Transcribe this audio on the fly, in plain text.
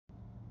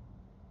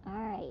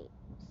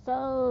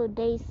So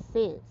day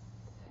 6.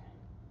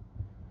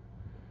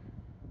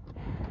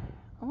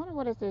 I wonder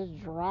what is this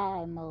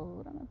dry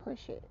mode. I'm gonna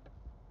push it.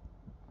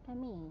 What that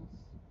means?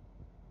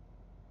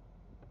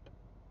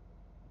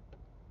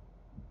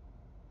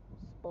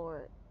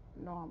 Sport,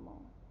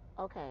 normal.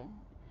 Okay,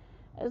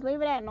 let's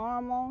leave it at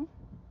normal.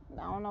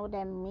 I don't know what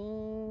that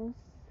means.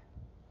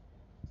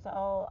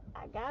 So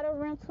I got a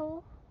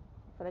rental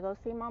for to go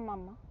see my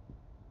mama.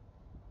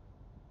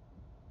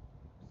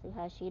 See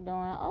how she doing.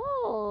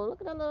 Oh, look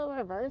at the little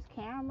reverse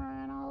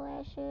camera and all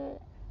that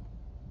shit.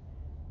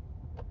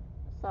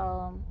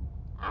 So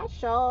I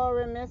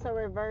sure miss a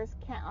reverse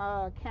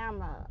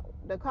camera.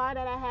 The car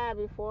that I had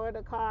before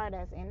the car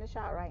that's in the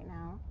shop right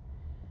now,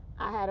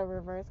 I had a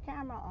reverse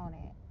camera on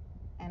it,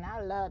 and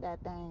I love that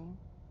thing.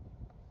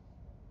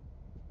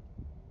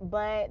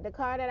 But the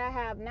car that I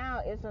have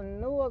now is a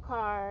newer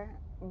car,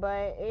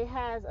 but it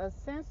has a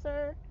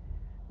sensor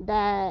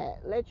that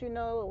lets you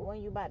know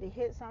when you're about to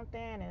hit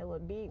something, and it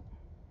would beep.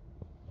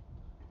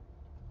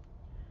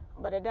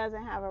 But it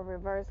doesn't have a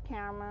reverse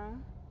camera.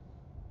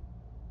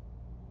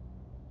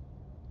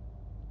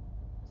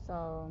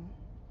 So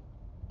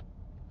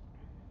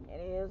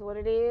it is what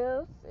it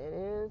is. It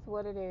is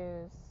what it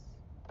is.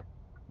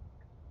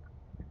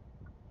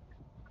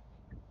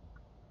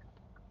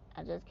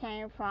 I just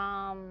came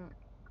from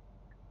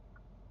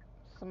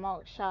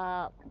Smoke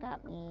Shop,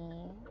 got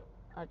me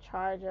a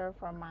charger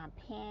for my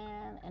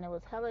pen, and it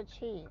was hella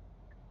cheap.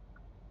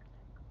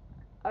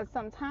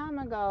 Some time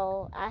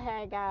ago, I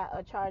had got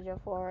a charger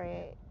for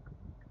it,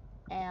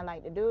 and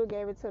like the dude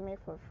gave it to me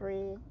for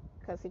free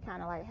because he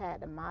kind of like had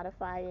to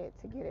modify it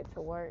to get it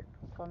to work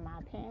for my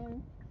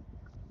pen.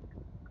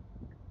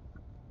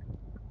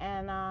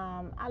 And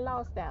I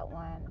lost that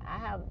one. I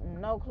have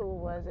no clue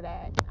where it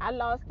at. I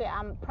lost it.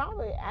 I'm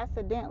probably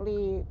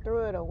accidentally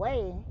threw it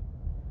away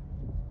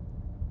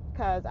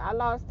because I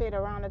lost it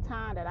around the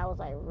time that I was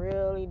like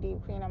really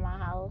deep cleaning my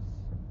house.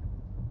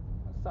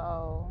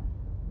 So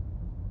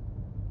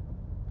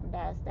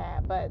that's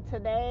that. But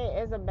today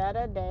is a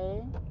better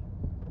day,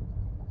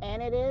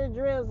 and it is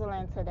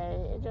drizzling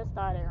today. It just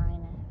started raining.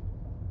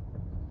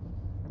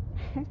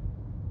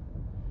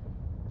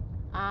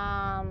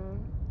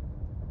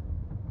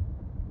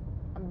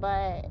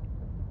 But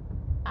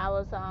I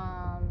was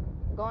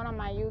going on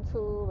my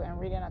YouTube and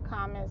reading the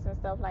comments and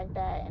stuff like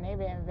that, and they've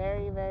been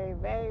very, very,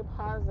 very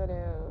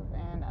positive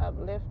and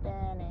uplifting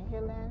and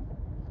healing.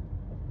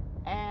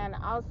 And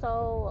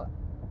also,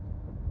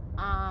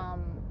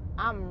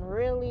 I'm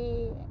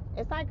really,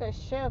 it's like a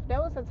shift. There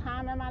was a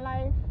time in my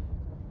life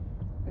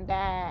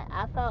that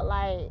I felt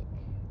like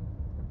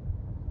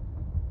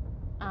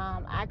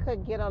I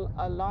could get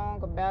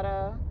along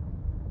better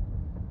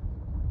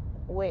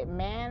with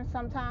men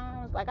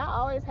sometimes. Like I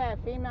always had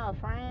female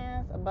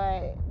friends,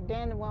 but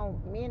then when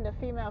me and the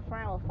female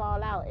friend would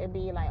fall out, it'd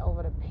be like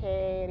over the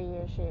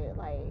pettiest shit,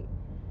 like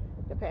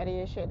the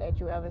pettiest shit that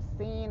you ever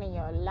seen in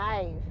your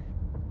life.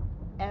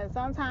 And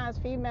sometimes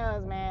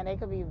females, man, they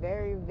could be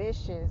very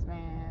vicious,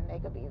 man. They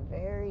could be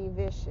very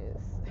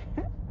vicious.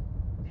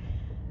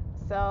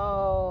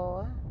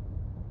 So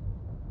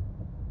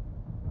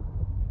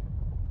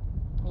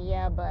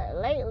yeah, but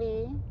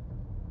lately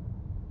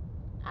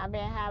I've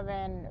been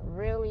having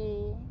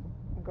really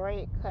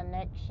great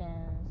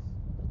connections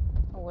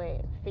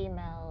with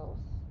females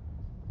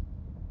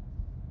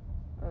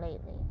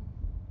lately.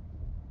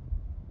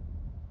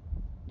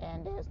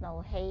 And there's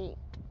no hate.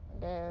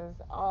 There's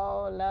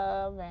all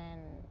love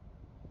and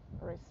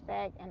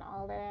respect and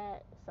all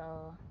that.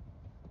 So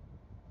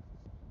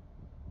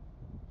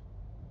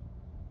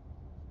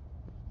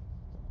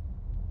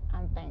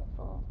I'm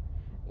thankful.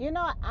 You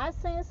know, I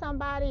seen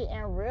somebody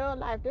in real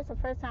life. This is the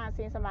first time I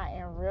seen somebody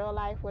in real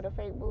life with a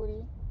fake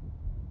booty.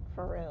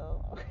 For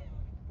real.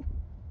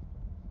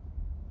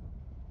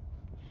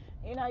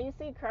 You know, you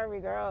see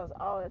curvy girls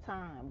all the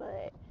time,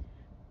 but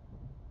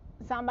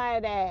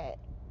somebody that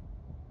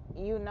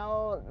you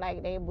know,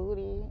 like their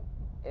booty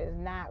is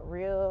not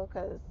real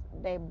because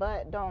their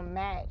butt don't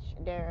match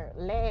their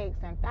legs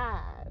and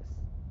thighs.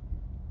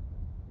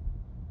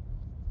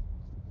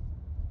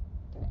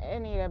 It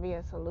need to be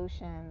a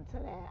solution to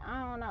that.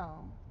 I don't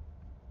know.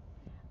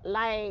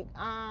 Like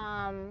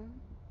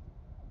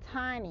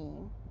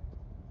Tiny,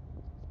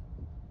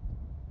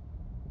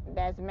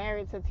 that's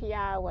married to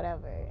T.I.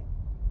 whatever.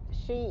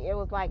 It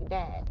was like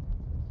that.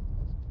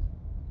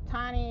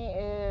 Tiny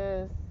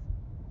is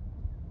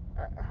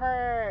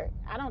her.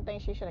 I don't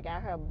think she should have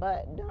got her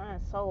butt done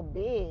so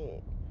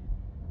big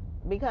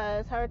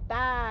because her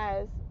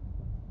thighs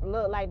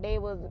look like they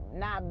was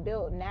not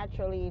built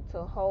naturally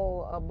to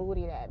hold a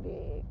booty that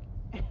big.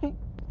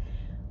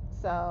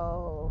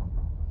 So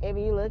it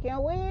be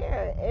looking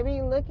weird. It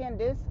be looking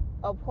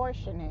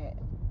disproportionate.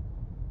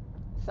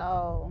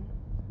 So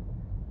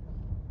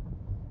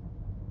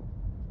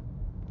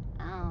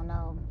I don't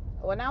know.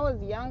 When I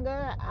was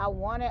younger, I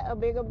wanted a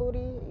bigger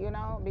booty,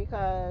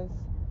 because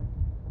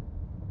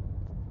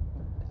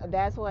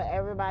that's what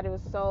everybody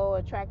was so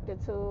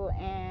attracted to.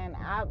 And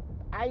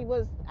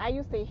I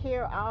used to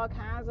hear all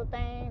kinds of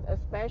things,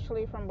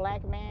 especially from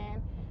black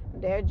men,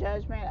 their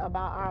judgment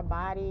about our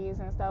bodies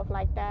and stuff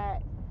like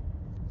that.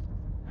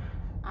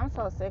 I'm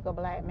so sick of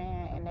black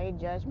men and they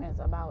judgments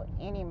about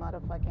any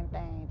motherfucking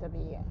thing, to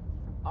be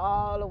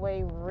all the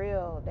way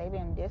real. They've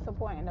been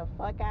disappointing the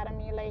fuck out of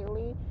me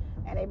lately,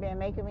 and they've been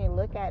making me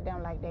look at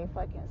them like they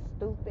fucking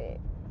stupid.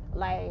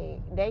 Like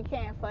they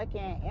can't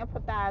fucking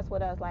empathize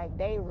with us. Like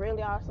they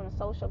really are some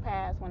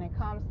sociopaths when it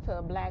comes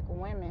to black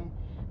women.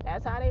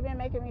 That's how they've been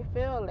making me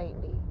feel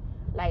lately.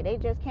 Like they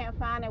just can't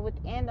find it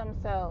within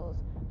themselves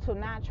to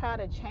not try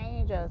to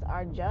change us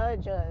or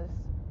judge us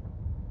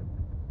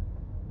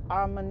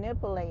or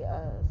manipulate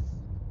us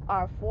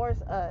or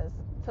force us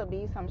to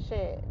be some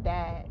shit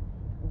that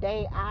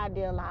they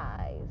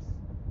idealize.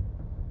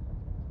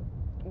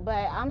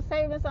 But I'm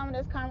saving some of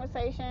this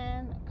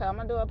conversation because I'm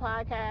gonna do a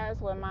podcast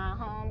with my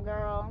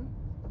homegirl,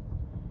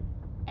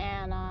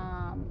 and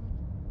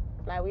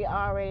like we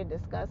already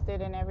discussed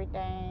it and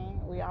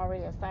everything. We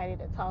already decided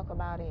to talk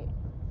about it,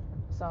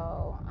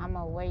 so I'm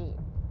gonna wait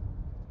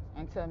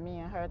until me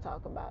and her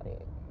talk about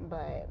it.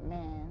 But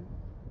man,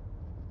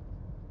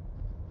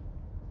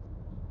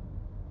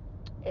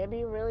 it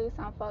be really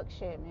some fuck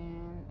shit,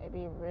 man. It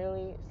be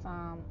really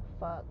some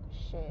fuck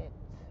shit.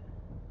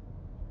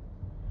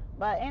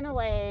 But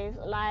anyways,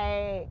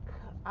 like,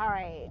 all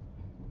right,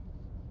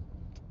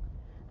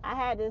 I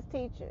had this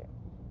teacher.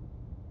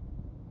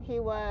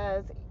 He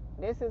was,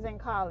 this is in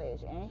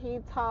college, and he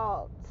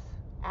taught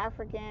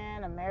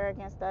African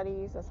American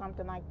studies or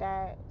something like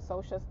that,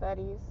 social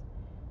studies,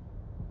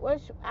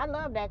 which I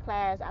love that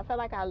class. I feel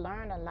like I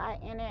learned a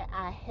lot in it.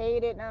 I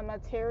hated the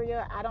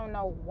material. I don't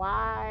know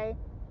why.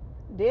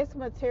 This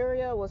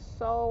material was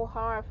so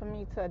hard for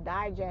me to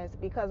digest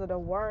because of the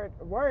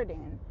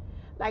wording.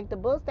 Like the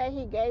books that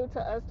he gave to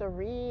us to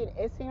read,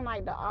 it seemed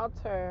like the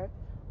author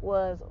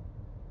was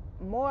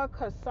more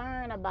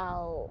concerned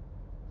about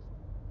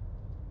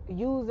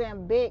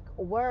using big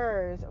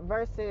words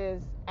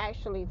versus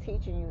actually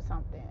teaching you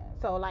something.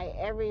 So like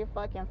every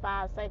fucking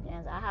 5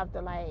 seconds I have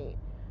to like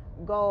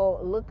go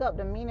look up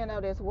the meaning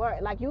of this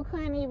word. Like you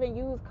couldn't even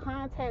use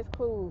context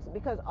clues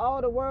because all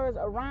the words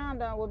around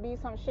them would be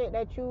some shit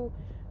that you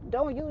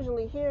don't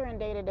usually hear in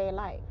day-to-day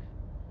life.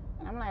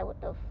 And I'm like, what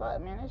the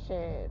fuck, man? This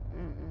shit,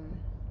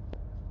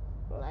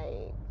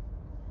 like,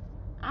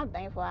 I'm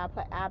thankful I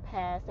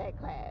passed that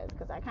class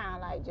because I kind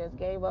of like just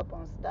gave up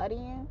on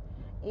studying,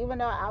 even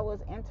though I was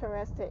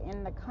interested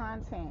in the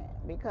content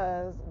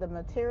because the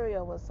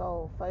material was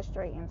so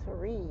frustrating to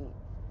read.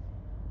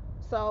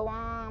 So,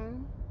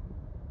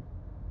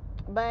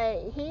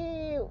 but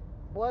he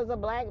was a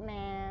black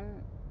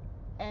man,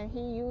 and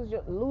he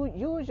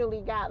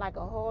usually got like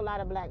a whole lot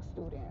of black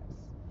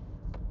students,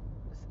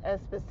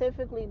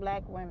 specifically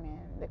black women.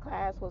 The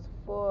class was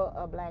full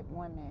of black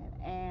women,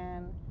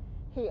 and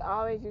he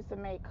always used to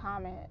make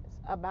comments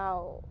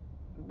about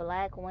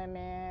black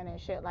women and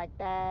shit like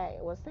that.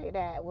 It would say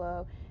that,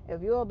 well,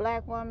 if you're a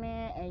black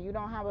woman and you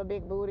don't have a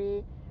big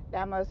booty,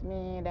 that must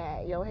mean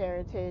that your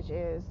heritage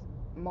is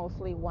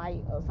mostly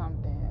white or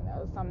something,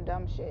 or some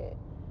dumb shit.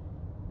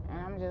 And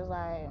I'm just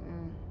like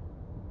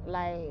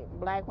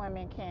black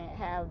women can't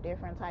have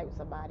different types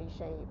of body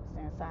shapes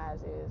and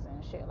sizes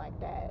and shit like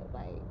that.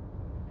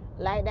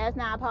 Like that's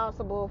not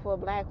possible for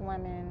black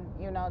women,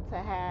 to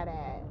have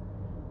that.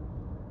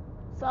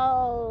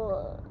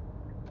 So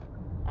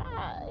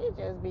it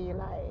just be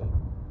like,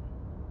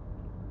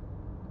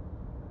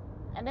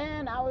 and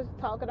then I was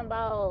talking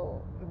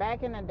about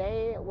back in the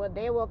day, what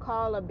they will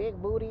call a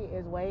big booty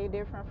is way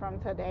different from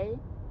today.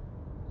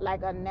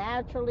 Like a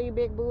naturally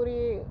big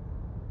booty,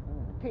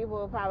 people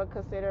will probably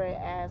consider it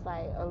as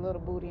like a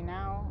little booty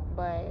now,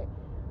 but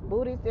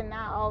booties did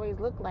not always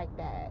look like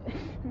that.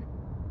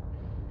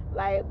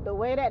 Like the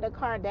way that the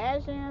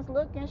Kardashians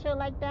look and shit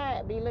like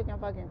that be looking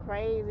fucking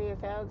crazy as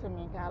hell to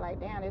me. Cause like,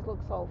 damn, this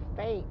looks so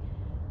fake.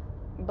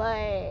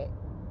 But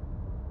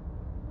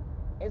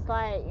it's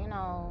like,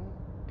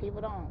 people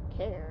don't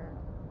care.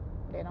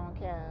 They don't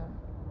care,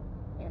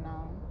 you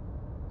know.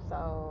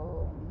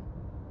 So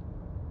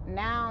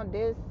now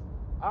this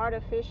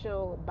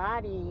artificial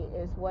body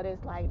is what is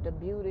like the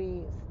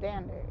beauty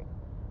standard.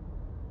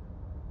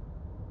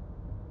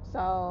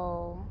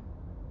 So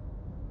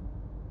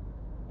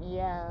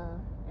yeah,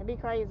 it'd be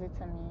crazy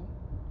to me.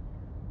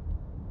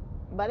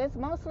 But it's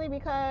mostly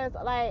because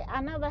like I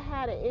never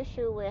had an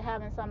issue with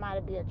having somebody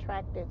be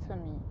attracted to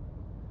me.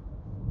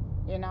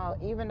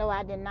 Even though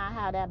I did not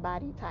have that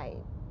body type.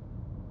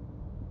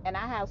 And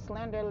I have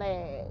slender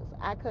legs.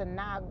 I could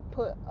not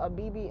put a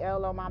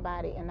BBL on my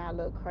body and I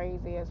look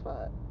crazy as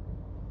fuck.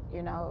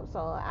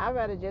 So I'd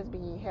rather just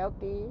be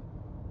healthy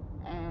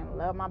and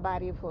love my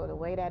body for the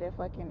way that it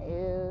fucking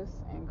is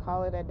and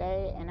call it a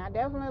day. And I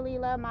definitely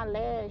love my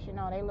legs.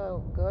 They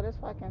look good as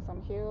fucking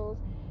some heels,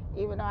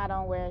 even though I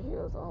don't wear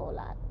heels a whole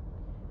lot.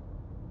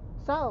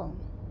 So,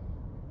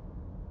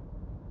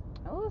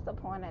 what was the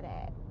point of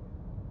that?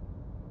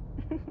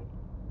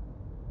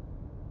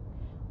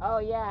 Oh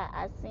yeah,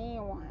 I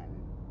seen one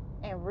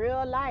in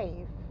real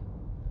life,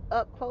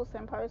 up close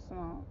and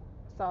personal.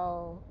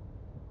 So,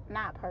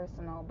 not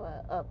personal,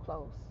 but up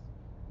close.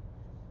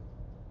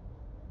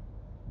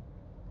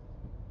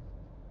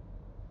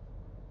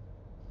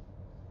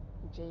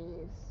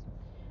 jeez.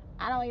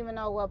 I don't even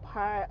know what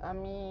part of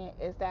me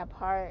is that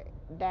part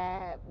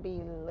that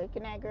be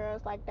looking at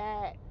girls like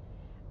that.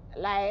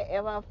 Like,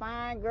 if a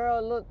fine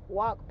girl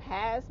walk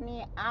past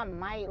me, I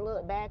might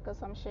look back or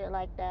some shit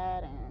like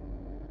that, and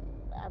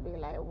I'd be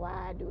like,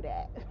 why I do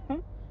that?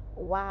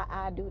 Why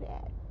I do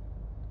that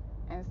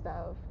and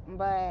stuff.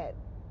 But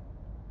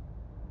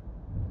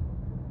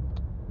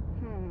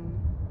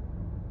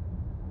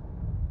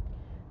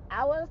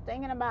I was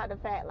thinking about the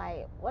fact,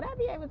 like, would I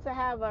be able to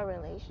have a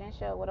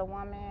relationship with a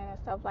woman and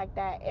stuff like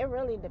that? It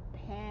really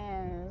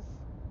depends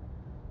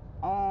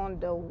on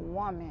the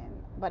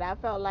woman. But I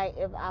felt like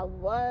if I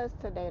was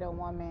to date a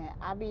woman,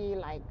 I'd be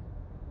like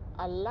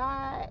a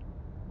lot.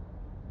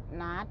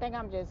 Nah, I think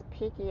I'm just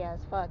picky as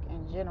fuck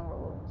in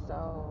general.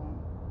 So,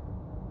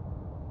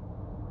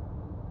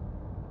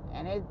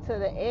 and it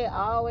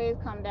always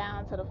come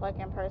down to the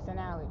fucking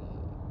personality.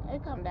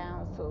 It come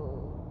down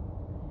to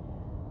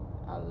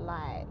a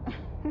lot.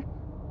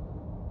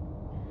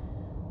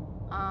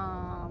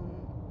 um,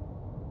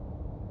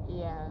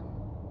 yeah,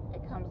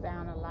 it comes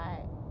down a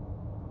lot.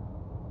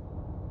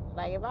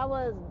 Like, if I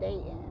was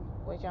dating,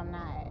 which I'm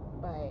not,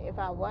 but if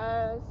I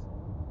was,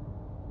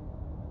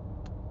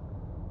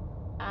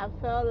 I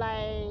feel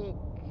like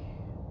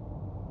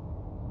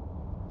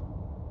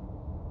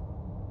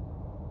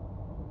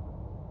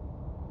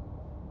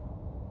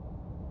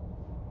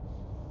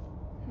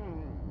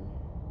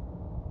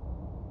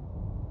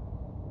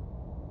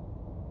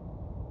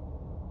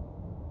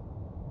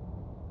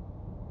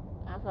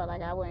I feel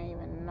like I wouldn't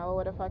even know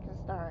where to fucking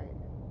start.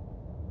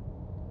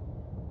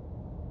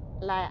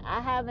 Like, I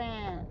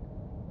haven't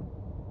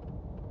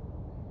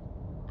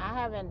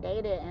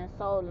dated in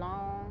so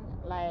long.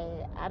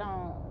 Like, I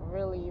don't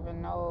really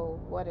even know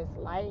what it's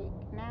like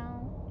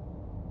now.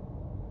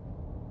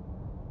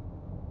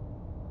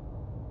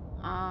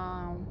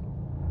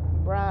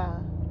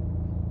 Bruh,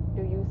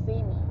 do you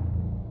see me?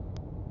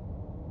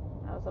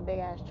 That was a big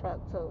ass truck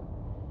too.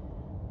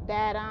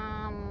 That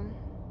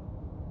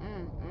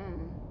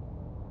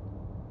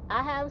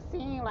I have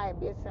seen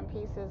like bits and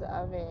pieces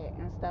of it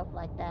and stuff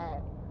like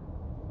that.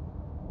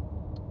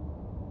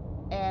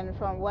 And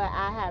from what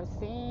I have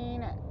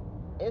seen,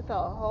 it's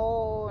a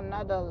whole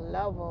nother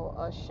level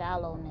of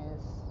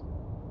shallowness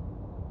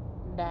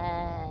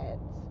that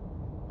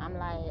I'm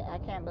like, I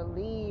can't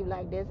believe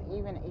like this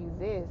even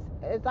exists.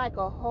 It's like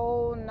a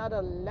whole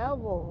nother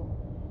level.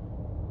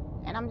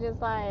 And I'm just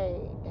like,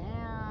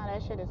 damn,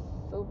 that shit is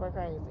super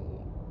crazy.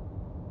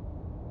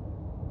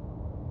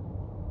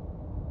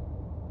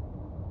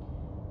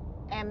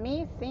 And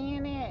me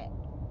seeing it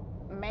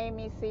made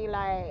me see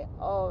like,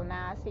 oh,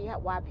 now I see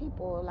why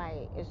people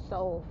like is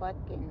so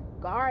fucking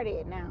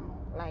guarded now.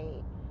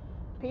 Like,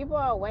 people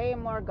are way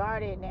more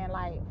guarded than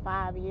like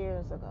 5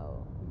 years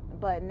ago.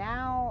 But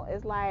now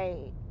it's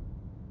like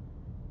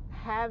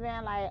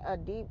having like a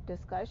deep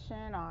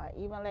discussion or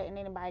even letting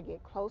anybody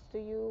get close to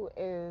you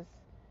is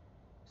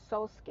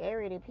so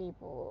scary to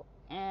people.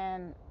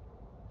 And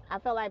I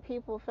feel like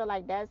people feel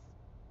like that's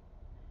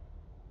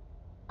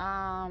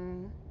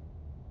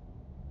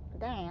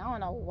dang, I don't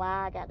know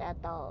why I got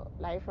that thought.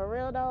 Like, for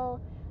real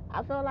though,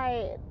 I feel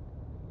like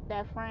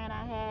that friend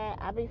I had,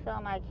 I be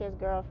feeling like his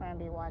girlfriend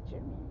be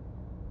watching me.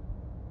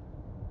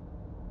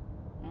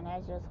 And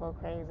that's just so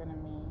crazy to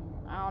me.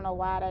 I don't know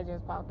why that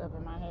just popped up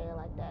in my head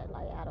like that,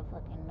 like out of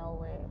fucking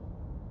nowhere.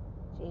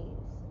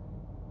 Jeez.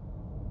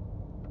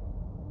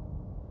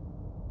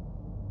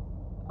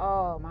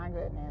 Oh my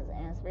goodness.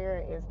 And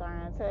Spirit is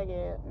starting to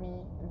give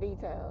me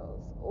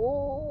details.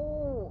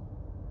 Ooh.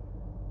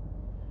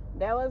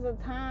 There was a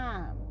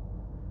time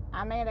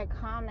I made a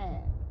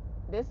comment.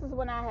 This is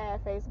when I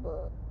had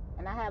Facebook.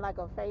 And I had like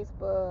a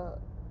Facebook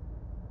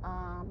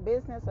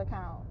business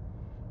account.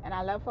 And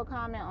I left a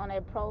comment on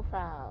a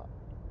profile.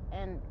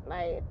 And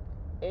like,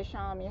 it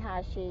showed me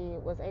how she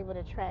was able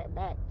to track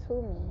back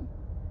to me.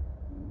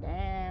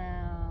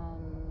 Damn,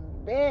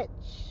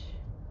 bitch.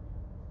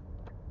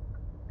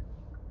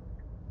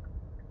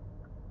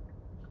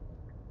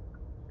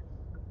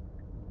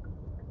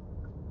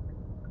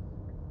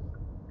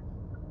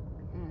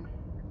 Mm,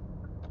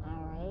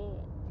 all right.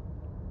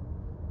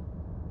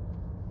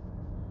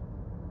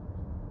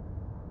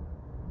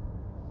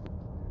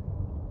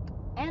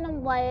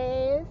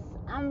 Anyways,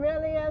 I'm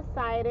really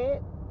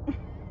excited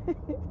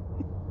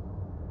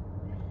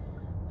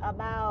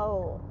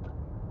about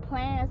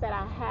plans that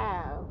I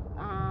have.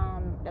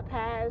 The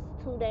past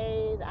 2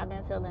 days, I've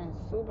been feeling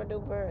super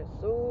duper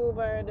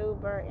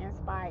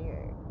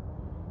inspired,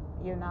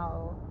 you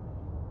know.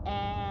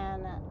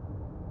 And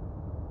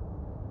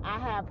I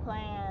have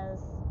plans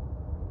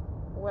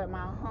with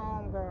my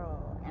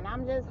homegirl, and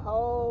I'm just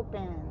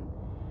hoping.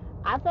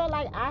 I felt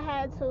like I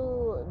had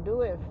to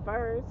do it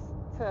first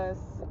to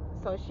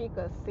so she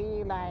could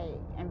see like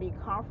and be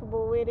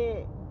comfortable with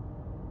it,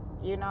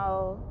 you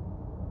know.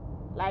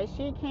 Like,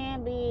 she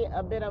can be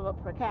a bit of a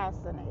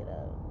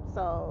procrastinator,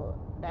 so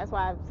that's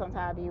why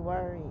sometimes I be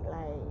worried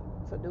like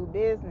to do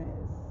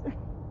business.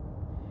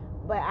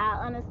 But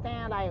I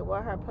understand like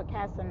where her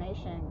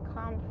procrastination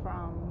comes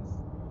from,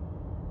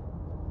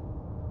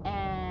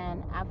 and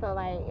and I feel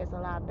like it's a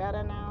lot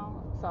better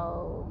now.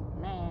 So,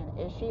 man,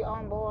 if she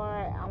on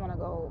board, I want to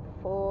go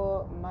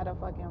full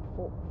motherfucking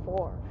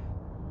forth.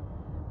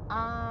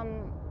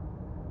 Um,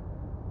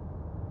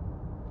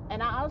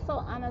 and I also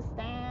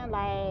understand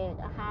like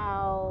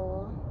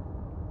how,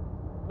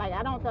 like,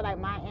 I don't feel like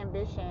my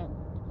ambition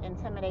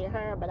intimidate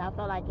her, but I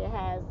feel like it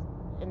has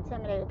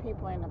intimidated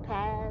people in the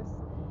past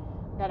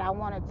that I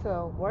wanted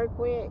to work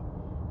with,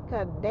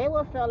 because they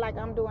will feel like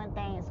I'm doing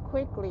things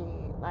quickly,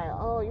 like,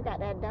 oh, you got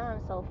that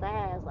done so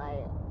fast,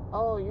 like,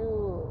 oh,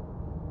 you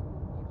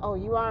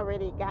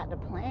already got the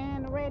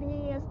plan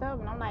ready and stuff,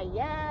 and I'm like,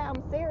 yeah,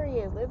 I'm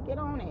serious, let's get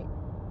on it.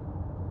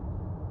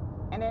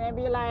 And then it'd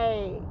be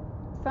like,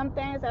 some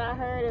things that I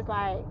heard is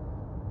like,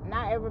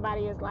 not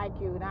everybody is like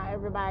you, not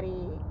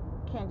everybody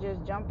can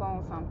just jump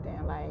on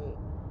something, like,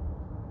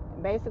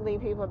 basically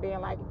people being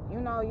like, you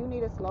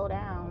need to slow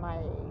down,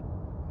 like,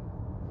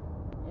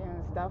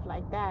 and stuff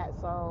like that.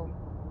 So,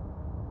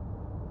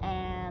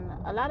 and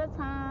a lot of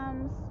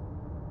times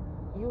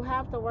you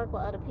have to work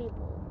with other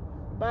people,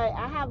 but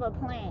I have a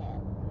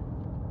plan,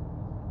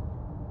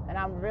 and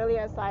I'm really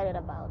excited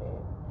about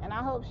it, and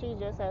I hope she's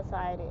just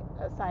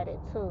excited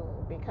too,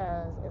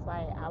 because it's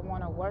like I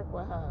want to work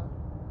with her.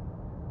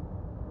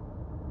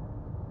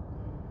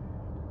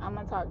 I'm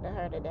gonna talk to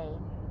her today.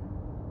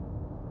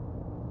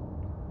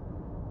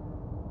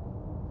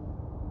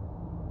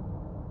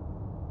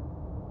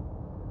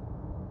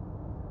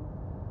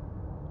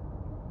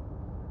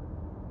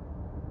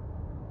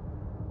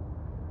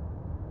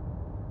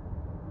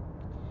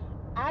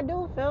 I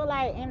do feel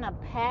like in the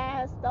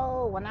past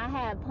though, when I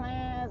had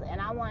plans and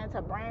I wanted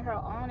to bring her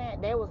on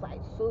it, they was like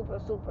super,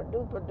 super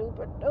duper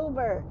duper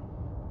duper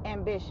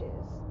ambitious.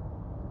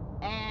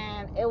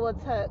 And it would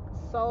take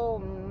so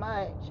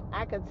much.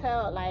 I could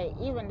tell, like,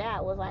 even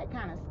that was like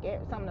kind of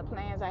scared. Some of the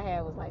plans I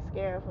had was like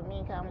scary for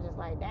me, because I'm just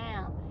like,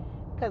 damn.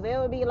 Because it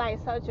would be like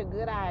such a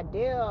good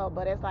idea,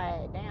 but it's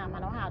like, damn, I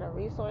don't have the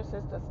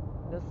resources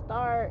to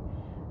start.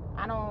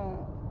 I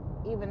don't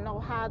even know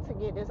how to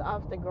get this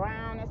off the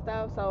ground and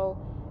stuff. So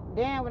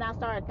then when I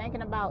started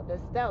thinking about the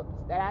steps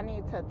that I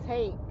need to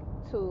take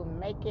to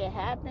make it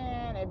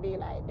happen, it'd be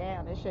like,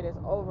 damn, this shit is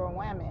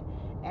overwhelming.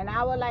 And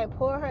I would like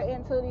pull her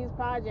into these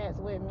projects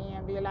with me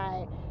and be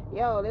like,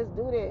 yo, let's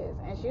do this.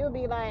 And she'll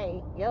be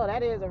like, yo,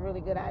 that is a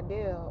really good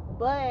idea.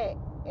 But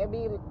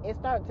it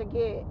start to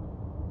get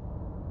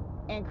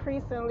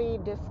increasingly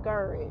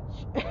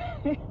discouraged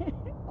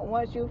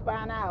once you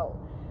find out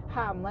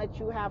how much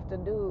you have to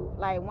do.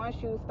 Like, once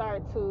you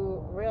start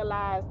to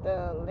realize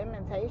the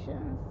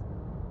limitations,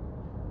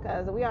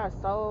 because we are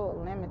so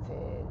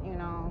limited.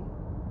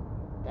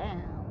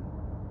 Damn.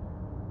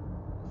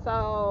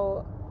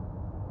 So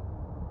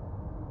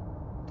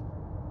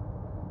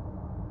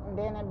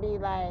then it'd be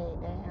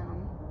like,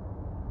 damn,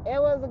 it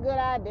was a good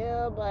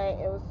idea, but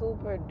it was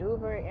super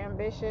duper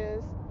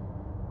ambitious,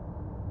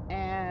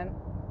 and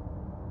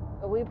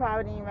we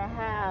probably didn't even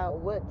have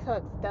what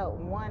took step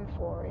one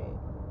for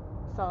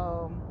it.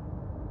 So,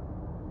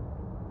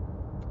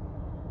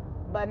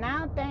 but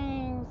now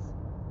things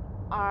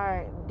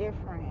are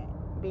different,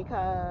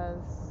 because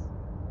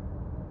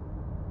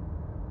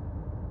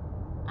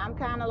I'm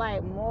kind of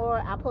like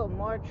I put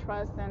more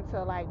trust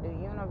into like the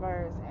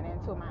universe and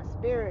into my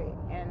spirit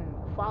and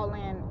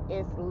following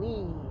its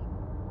lead.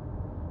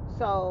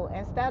 So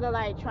instead of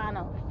like trying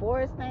to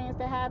force things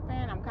to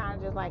happen, I'm kind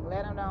of just like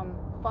letting them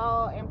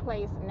fall in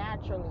place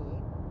naturally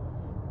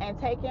and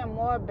taking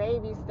more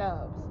baby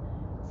steps.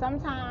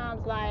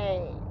 Sometimes,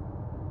 like,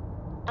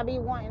 I be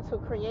wanting to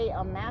create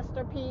a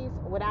masterpiece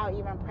without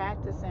even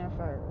practicing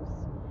first.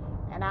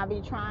 And I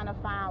be trying to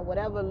find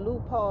whatever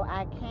loophole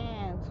I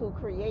can to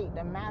create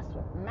the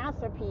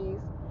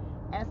masterpiece,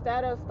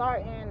 instead of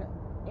starting,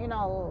 you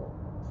know,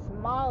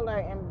 smaller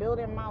and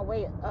building my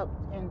way up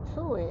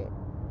into it.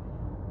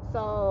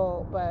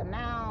 So, but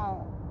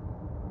now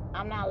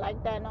I'm not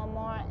like that no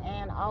more,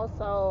 and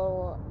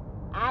also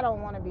I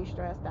don't want to be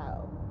stressed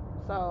out.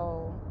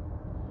 So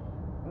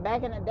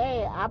back in the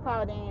day, I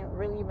probably didn't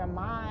really even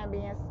mind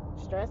being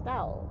stressed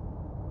out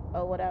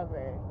or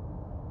whatever.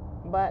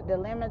 But the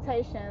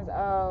limitations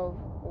of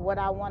what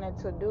I wanted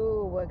to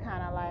do would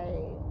kind of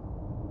like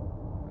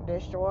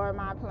destroy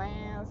my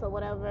plans or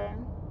whatever.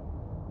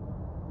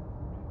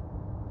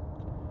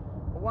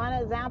 One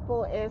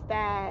example is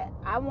that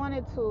I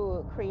wanted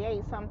to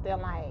create something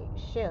like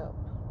Ship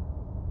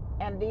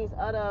and these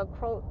other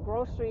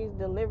groceries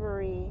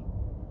delivery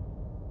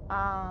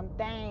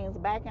things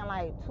back in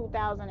like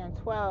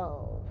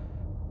 2012.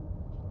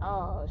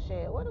 Oh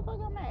shit, where the fuck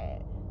I'm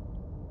at?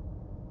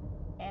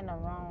 In the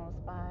wrong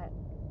spot.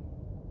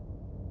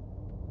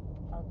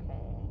 Okay.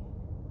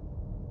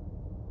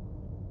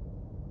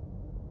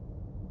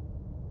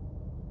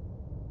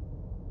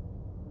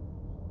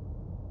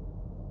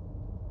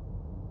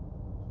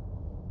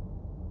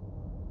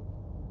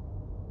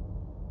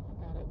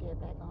 I gotta get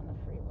back on the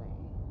freeway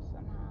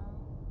somehow.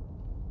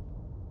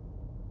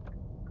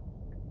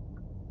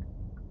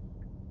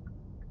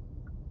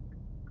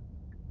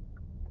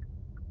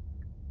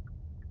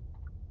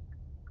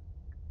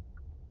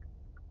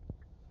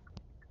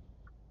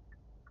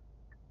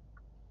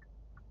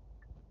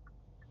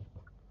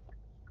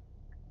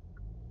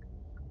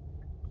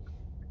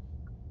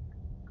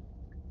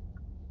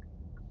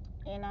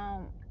 you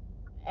know.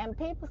 And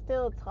people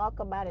still talk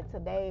about it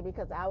today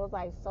because I was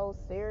like so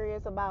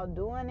serious about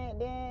doing it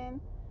then.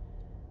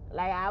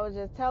 Like I was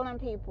just telling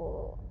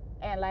people,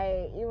 and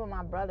like even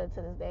my brother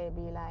to this day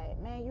be like,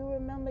 "Man, you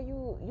remember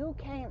you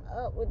came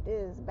up with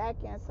this back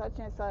in such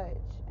and such,"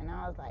 and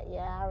I was like,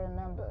 "Yeah, I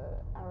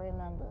remember,"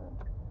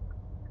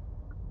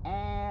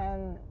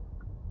 and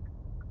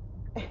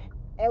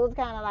it was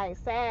kind of like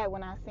sad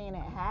when I seen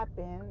it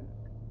happen.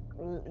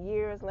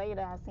 Years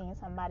later, I seen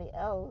somebody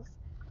else.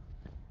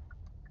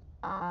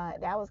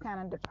 That was kind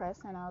of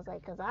depressing. I was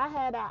like, cause I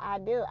had that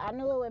idea. I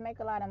knew it would make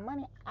a lot of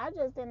money. I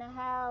didn't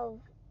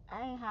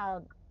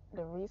have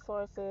the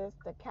resources,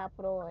 the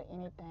capital, or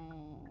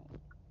anything.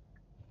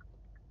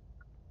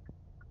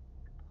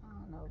 I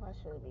don't know if I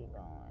should be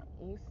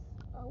going east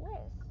or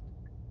west.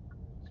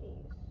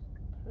 Jeez,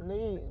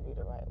 please be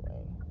the right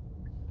way.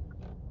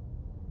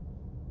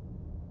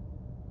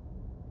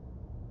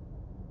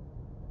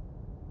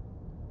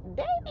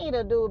 They need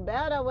to do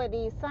better with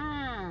these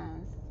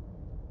signs.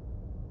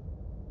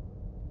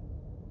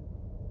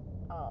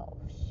 Oh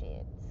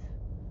shit,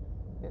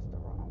 it's the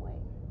wrong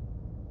way.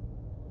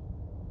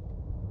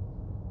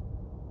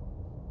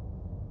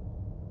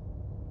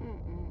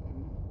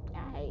 Mm-mm-mm. I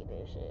hate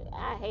this shit.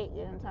 I hate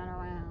getting turned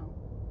around.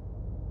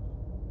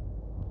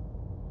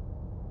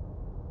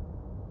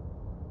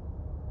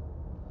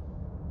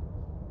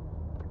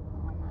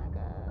 Oh my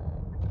god.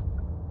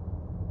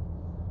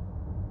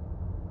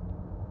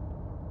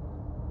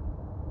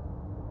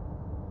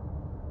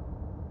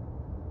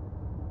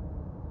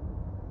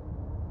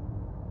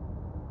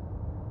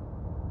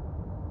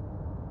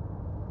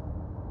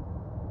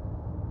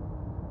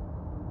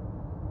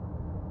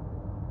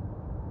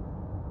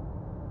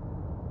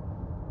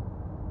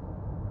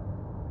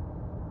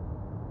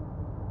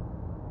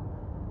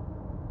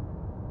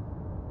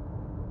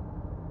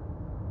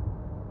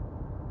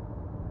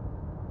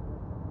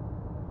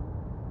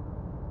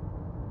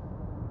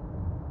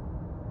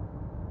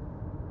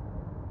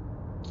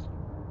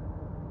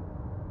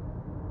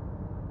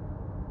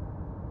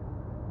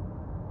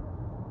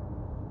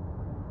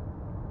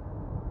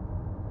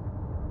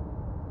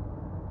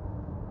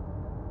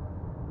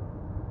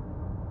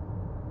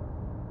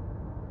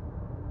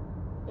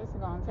 This is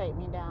gonna take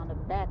me down the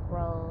back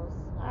roads.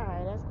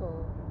 Alright, that's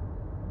cool.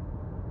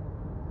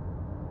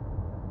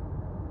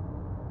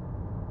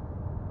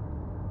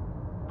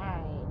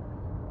 Alright.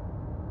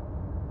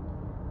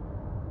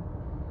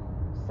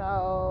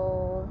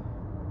 So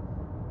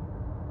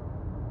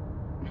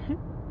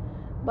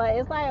but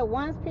it's like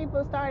once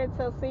people started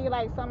to see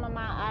like some of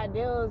my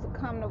ideals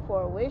come to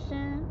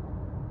fruition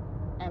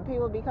and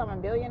people becoming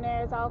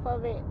billionaires off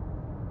of it,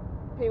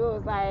 people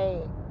was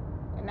like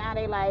now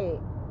they like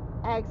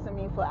asking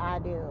me for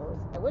ideals.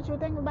 Like, what you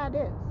think about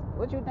this?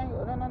 What you think?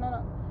 No, no, no,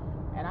 no.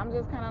 And I'm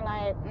just kind of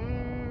like,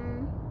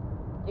 and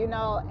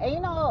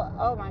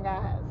oh my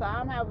God. So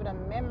I'm having a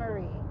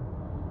memory.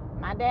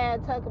 My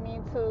dad took me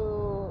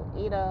to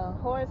either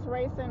horse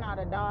racing or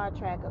the dog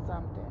track or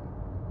something.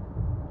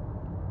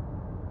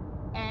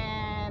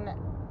 And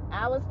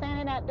I was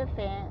standing at the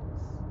fence.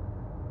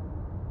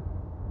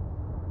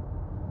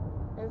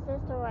 Is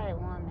this the right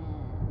woman?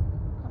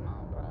 Come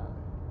on, bro.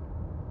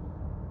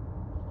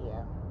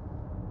 Yeah.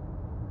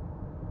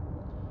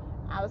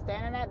 I was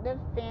standing at the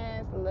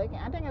fence looking.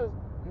 I think it was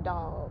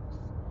dogs.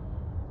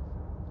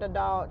 The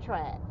dog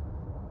track.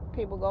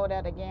 People go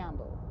there to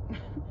gamble.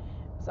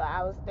 So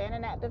I was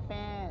standing at the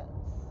fence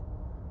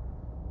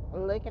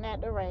looking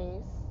at the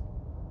race.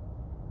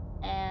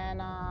 And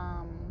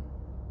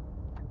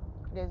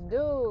this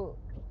dude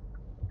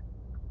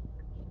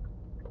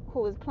who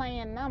was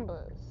playing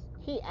numbers,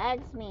 he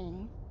asked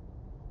me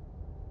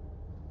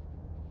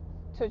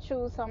to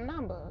choose some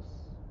numbers.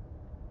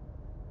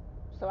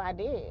 So I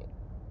did.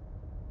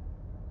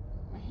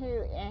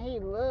 He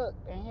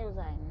looked and he was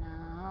like,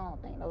 "Nah, I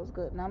don't think those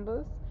good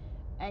numbers."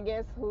 And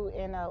guess who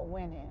ended up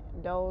winning?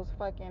 Those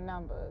fucking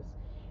numbers.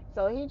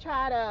 So he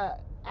tried to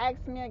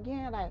ask me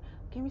again, like,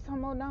 "Give me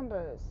some more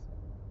numbers."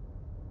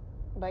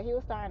 But he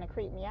was starting to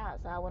creep me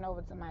out, so I went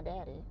over to my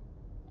daddy,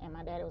 and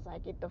my daddy was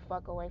like, "Get the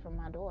fuck away from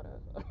my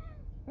daughter."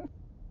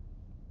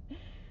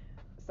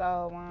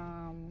 So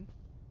damn,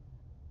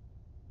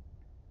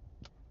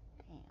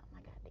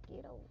 I got to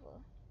get over.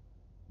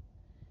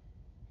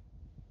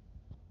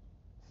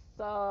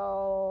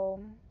 So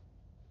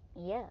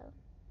yeah,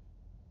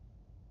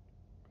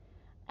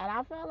 and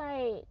I feel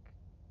like,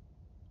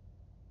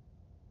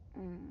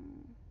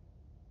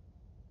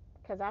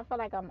 because I feel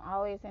like I'm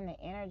always in the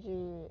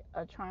energy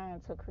of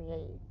trying to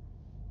create.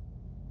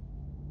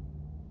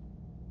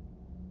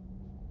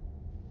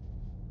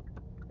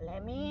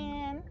 Let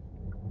me in.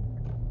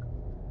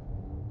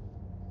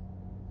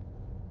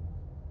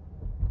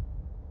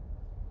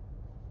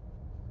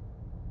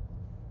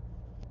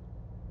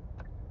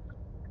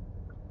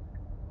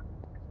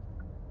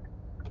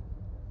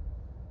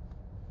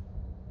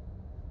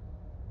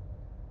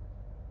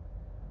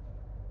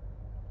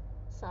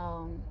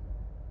 So,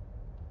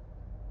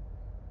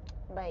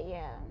 but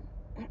yeah,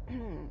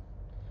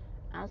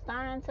 I'm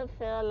starting to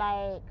feel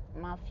like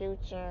my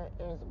future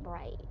is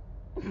bright.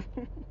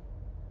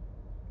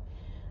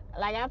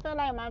 Like I feel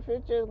like my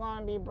future is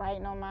gonna be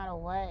bright no matter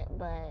what,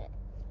 but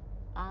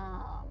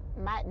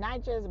might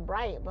not just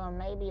bright, but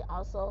maybe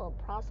also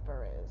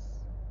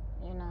prosperous.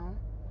 You know,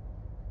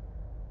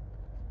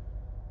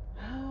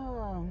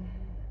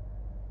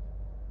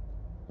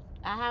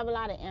 I have a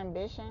lot of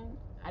ambition.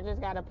 I just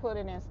gotta put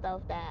it in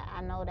stuff that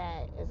I know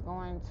that is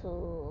going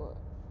to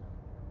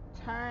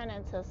turn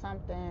into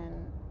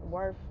something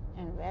worth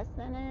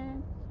investing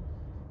in,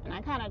 and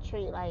I kind of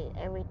treat like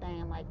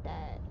everything like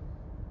that.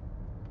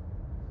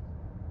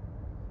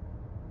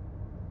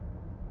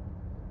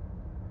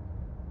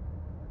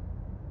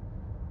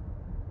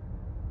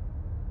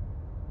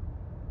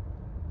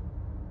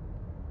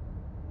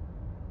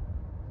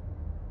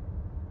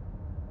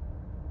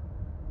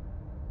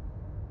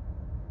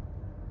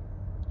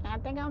 And I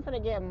think I'm gonna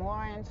get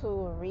more into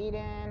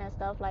reading and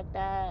stuff like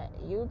that.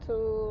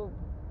 YouTube,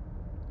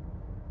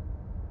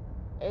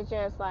 it's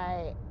just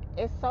like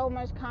it's so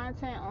much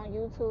content on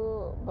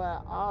YouTube,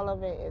 but all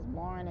of it is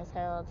boring as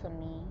hell to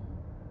me.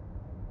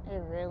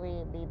 It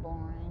really be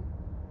boring.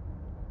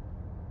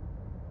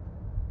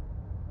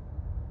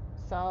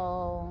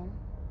 So,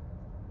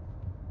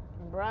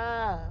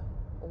 bruh,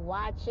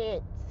 watch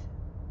it.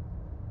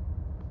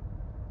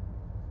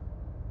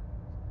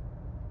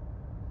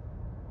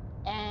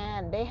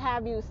 And they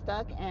have you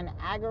stuck in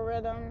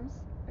algorithms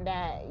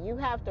that you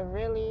have to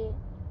really.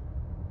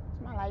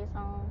 Is my lights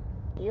on?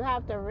 You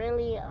have to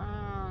really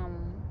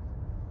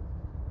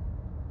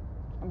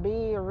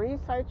be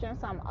researching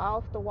some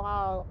off the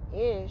wall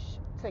ish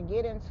to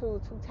get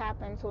into to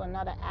tap into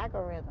another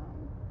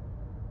algorithm.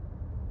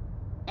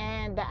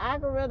 And the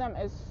algorithm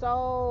is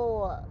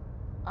so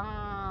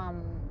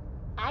um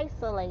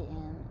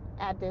isolating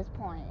at this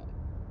point.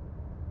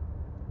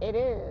 It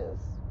is.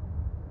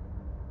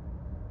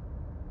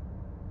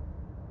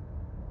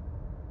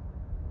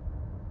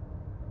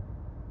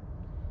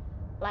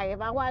 Like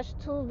if I watch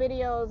two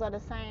videos of the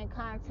same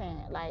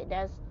content, like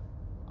that's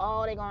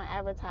all they gonna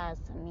advertise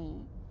to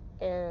me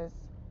is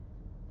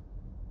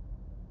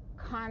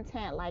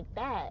content like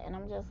that. And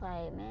I'm just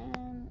like,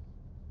 man.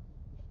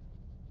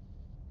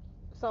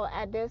 So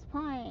at this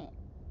point,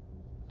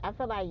 I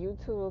feel like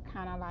YouTube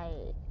kind of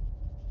like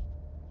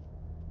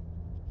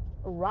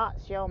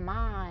rots your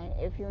mind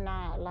if you're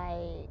not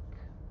like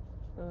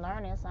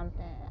learning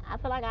something. I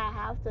feel like I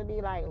have to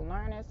be like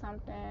learning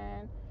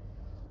something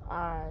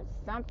or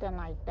something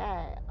like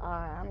that, or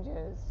I'm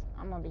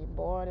gonna be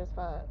bored as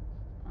fuck.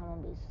 I'm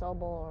gonna be so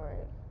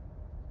bored.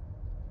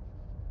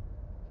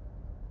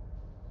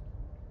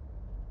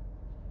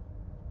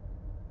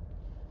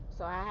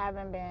 So I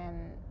haven't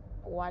been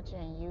watching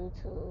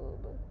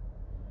YouTube,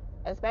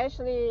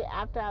 especially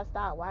after I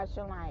stopped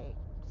watching like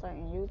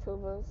certain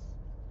YouTubers.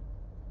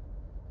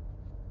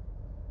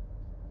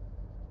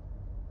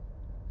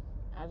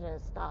 I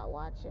just stopped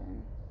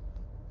watching.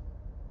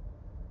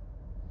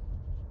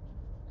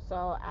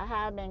 So I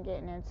have been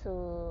getting into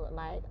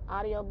like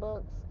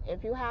audiobooks.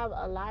 If you have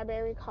a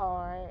library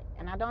card,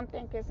 and I don't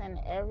think it's in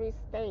every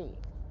state,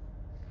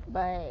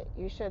 but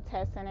you should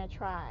test it and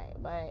try.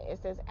 But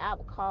it's this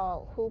app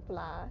called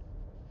Hoopla,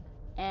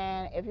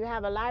 and if you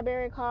have a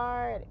library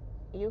card,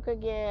 you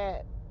could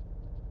get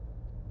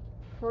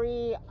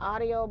free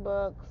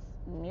audiobooks,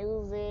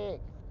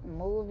 music,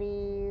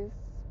 movies.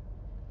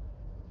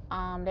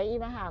 They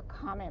even have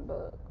comic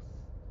books.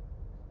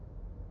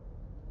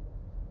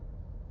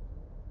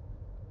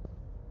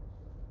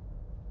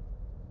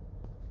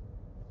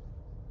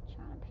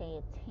 Trying to pay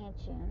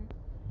attention.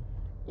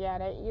 Yeah,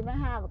 they even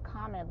have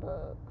comic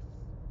books.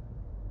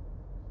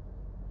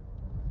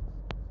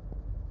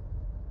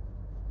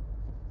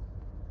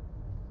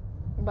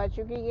 But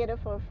you can get it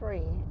for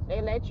free.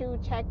 They let you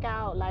check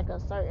out like a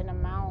certain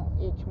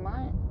amount each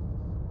month,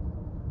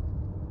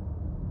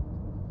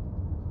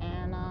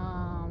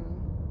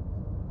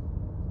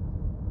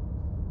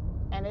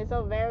 and it's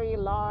a very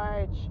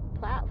large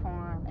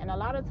platform. And a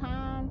lot of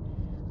time,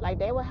 like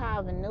they will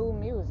have new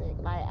music,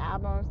 like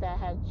albums that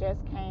had just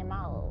came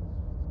out.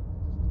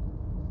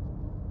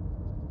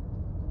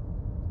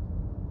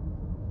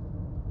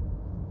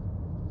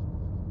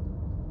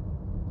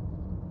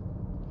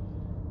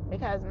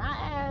 Because my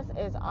ass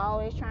is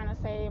always trying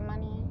to save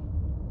money.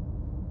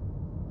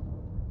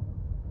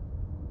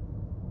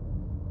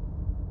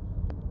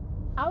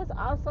 I was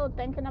also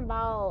thinking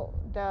about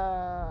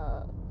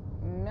the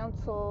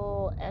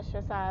mental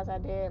exercise I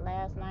did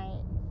last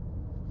night,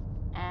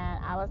 and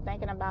I was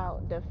thinking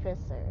about the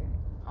Fisser.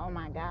 Oh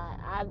my God,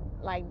 I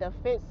like the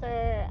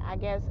Fisser. I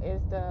guess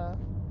is the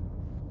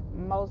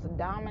most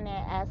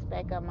dominant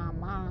aspect of my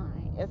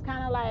mind. It's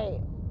kind of like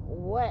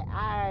what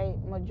I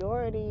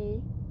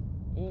majority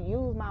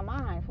use my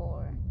mind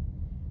for.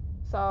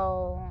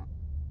 So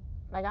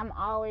like I'm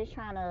always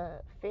trying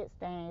to fix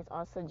things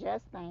or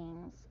suggest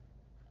things.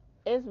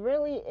 It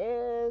really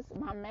is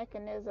my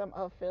mechanism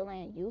of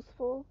feeling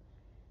useful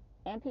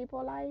in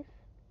people's life.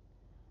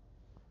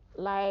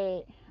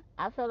 Like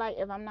I feel like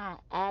if I'm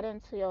not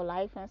adding to your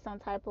life in some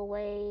type of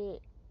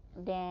way,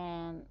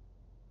 then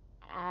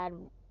I'd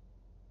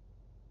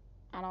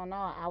I don't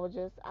know, I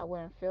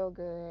wouldn't feel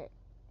good.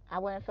 I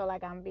wouldn't feel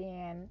like I'm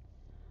being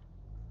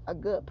a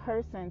good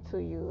person to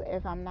you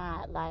if I'm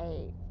not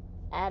like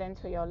adding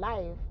to your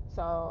life.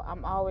 So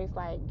I'm always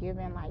like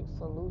giving like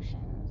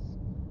solutions.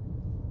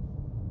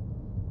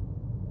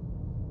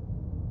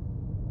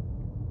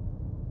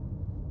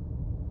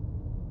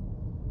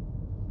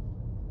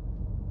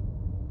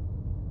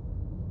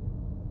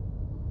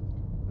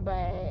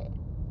 But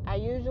I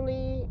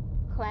usually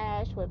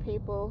clash with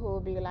people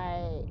who be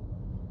like,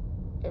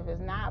 if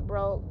it's not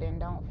broke, then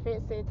don't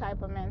fix it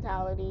type of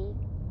mentality.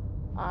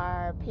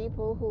 Are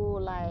people who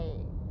like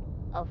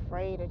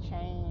afraid to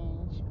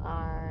change,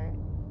 are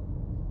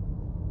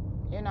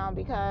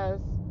because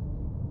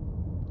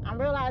I'm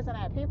realizing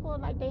that people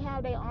like they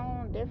have their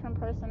own different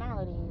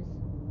personalities.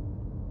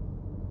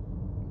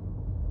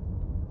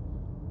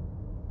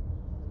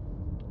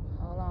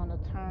 Hold on, the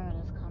turn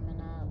is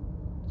coming up.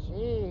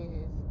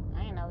 Jeez,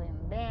 I ain't never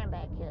even been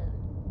back here.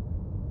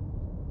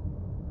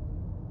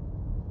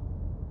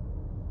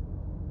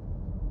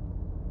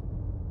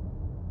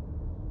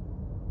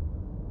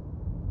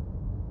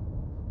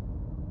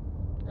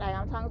 Like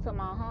I'm talking to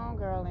my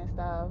homegirl and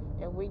stuff.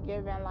 If we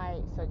giving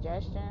like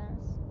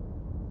suggestions,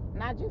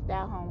 not just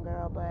that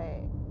homegirl,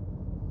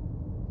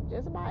 but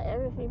just about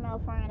every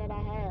female friend that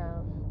I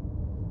have,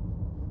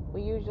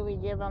 we usually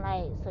giving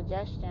like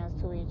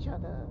suggestions to each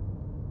other.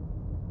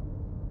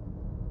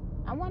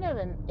 I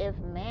wonder if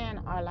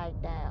men are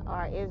like that,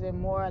 or is it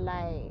more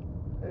like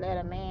let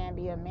a man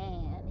be a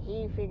man?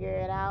 He figure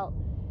it out.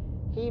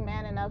 He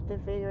man enough to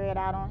figure it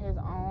out on his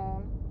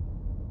own.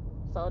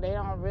 So they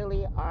don't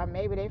really, or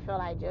maybe they feel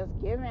like just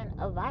giving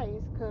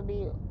advice could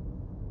be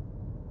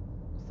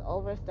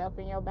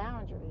overstepping your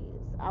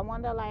boundaries. I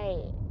wonder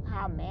like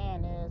how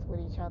man is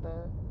with each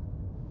other.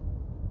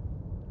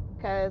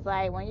 Cause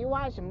like when you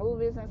watch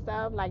movies and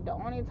stuff, like the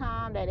only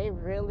time that they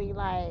really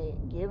like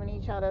giving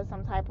each other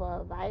some type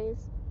of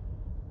advice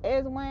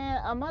is when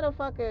a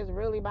motherfucker is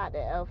really about to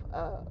F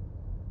up,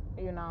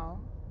 you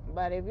know.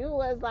 But if you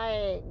was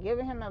like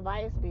giving him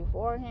advice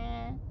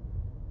beforehand,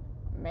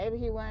 maybe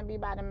he wouldn't be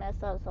about to mess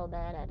up so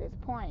bad at this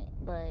point.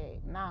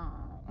 But nah.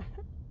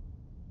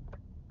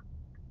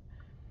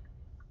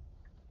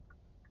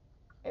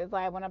 It's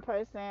like when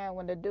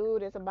the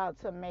dude is about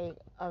to make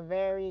a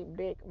very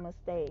big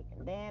mistake,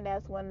 then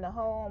that's when the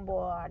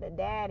homeboy or the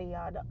daddy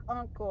or the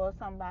uncle or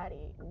somebody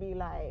be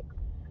like,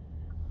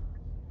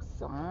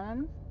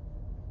 son,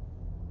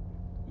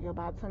 you're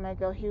about to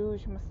make a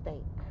huge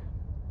mistake,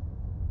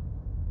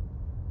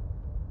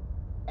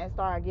 and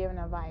start giving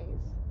advice.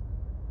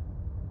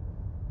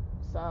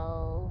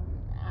 So,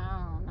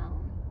 I don't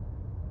know.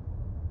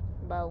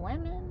 But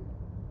women,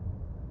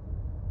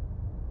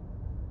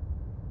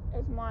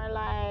 it's more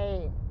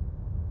like,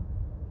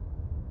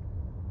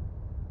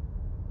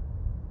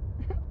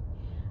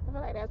 I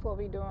feel like that's what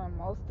we doing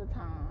most of the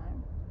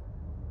time.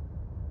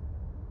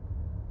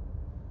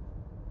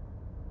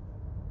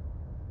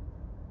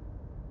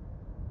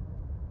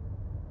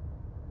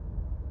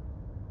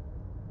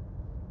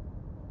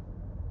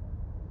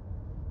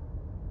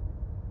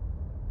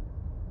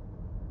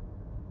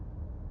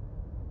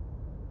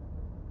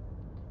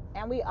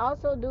 And we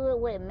also do it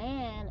with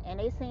men, and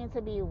they seem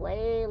to be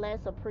way less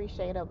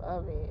appreciative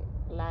of it.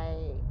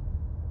 Like,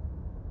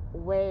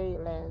 way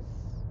less.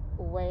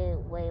 Way,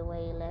 way,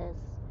 way less.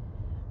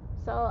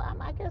 So,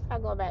 I guess I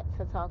go back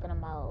to talking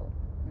about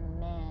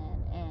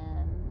men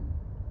and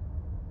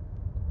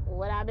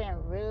what I've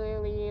been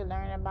really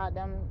learning about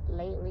them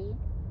lately.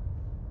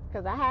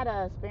 Because I had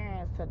an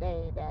experience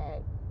today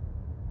that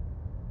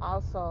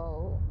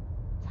also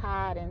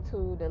tied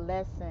into the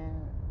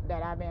lesson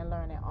that I've been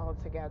learning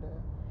altogether.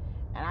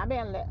 And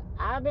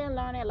I've been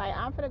learning, like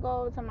I'm finna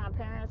go over to my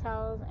parents'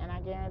 house, and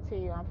I guarantee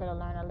you I'm finna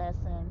learn a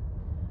lesson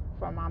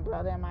from my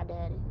brother and my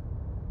daddy.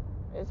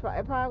 It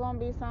probably gonna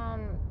be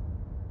some,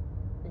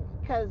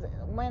 cause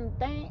when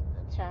things,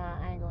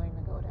 child, I ain't gonna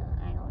even go there.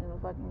 I ain't gonna even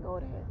fucking go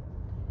there.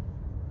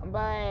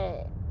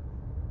 But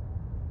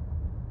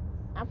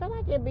I feel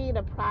like it be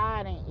the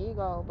pride and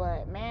ego,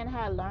 but man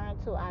had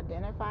learned to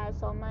identify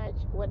so much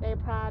with their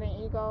pride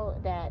and ego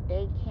that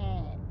they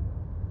can't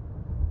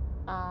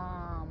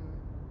um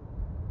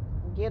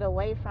get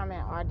away from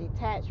it or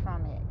detach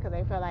from it, because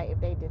they feel like if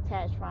they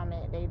detach from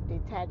it, they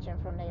detaching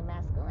from their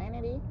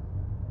masculinity.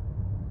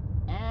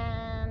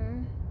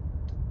 And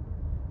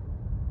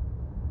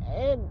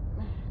it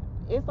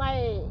it's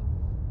like,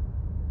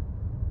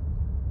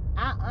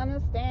 I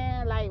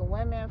understand like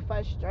women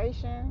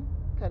frustration,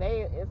 because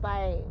it's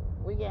like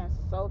we getting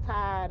so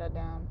tired of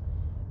them,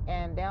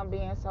 and them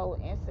being so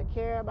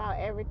insecure about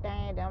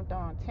everything, them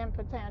throwing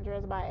temper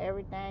tantrums about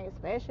everything,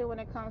 especially when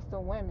it comes to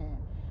women.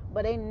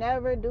 But they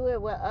never do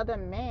it with other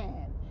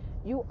men.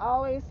 You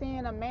always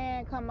seeing a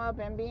man come up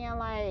and being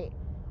like,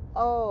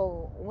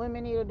 oh,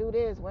 women need to do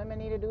this, women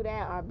need to do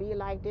that, or be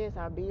like this,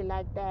 or be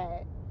like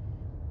that.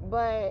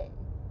 But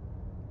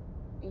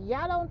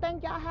y'all don't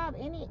think y'all have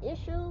any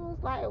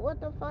issues? Like, what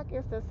the fuck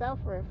is the self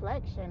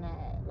reflection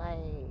at? Like,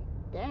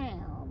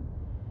 damn.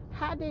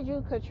 how did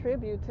you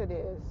contribute to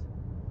this?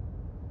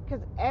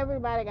 Because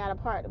everybody got a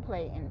part to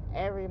play in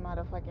every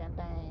motherfucking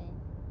thing.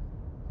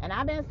 And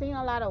I've been seeing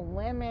a lot of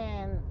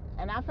women,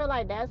 and I feel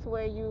like that's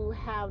where you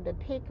have the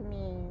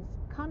pick-me's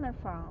coming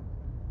from.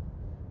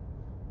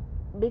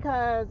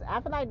 Because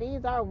I feel like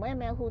these are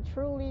women who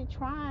truly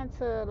trying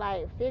to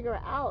like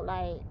figure out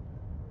like,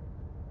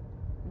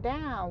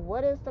 damn,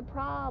 what is the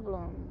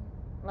problem?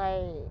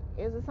 Like,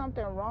 is there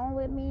something wrong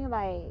with me?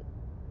 Like,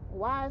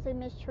 why is they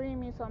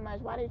mistreating me so much?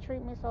 Why they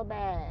treat me so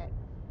bad?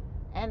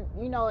 And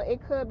you know, it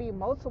could be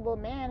multiple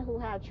men who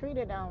have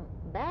treated them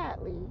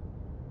badly,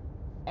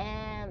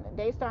 and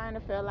they starting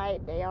to feel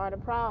like they are the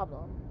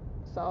problem.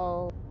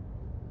 So,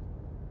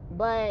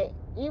 but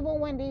even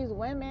when these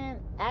women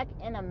act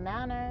in a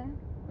manner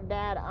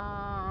that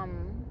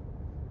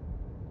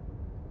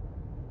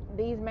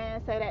these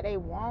men say that they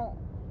won't,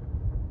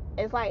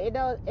 it's like it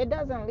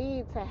doesn't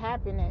lead to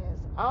happiness.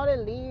 All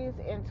it leads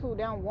into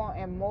them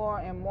wanting more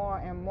and more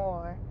and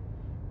more,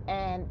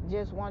 and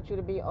just want you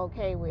to be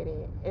okay with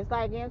it. It's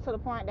like getting to the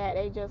point that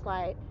they just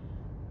like,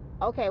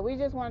 okay, we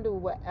just want to do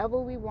whatever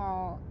we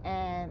want,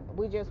 and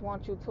we just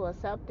want you to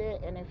accept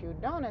it. And if you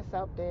don't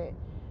accept it,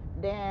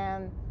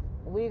 then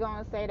we're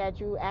gonna say that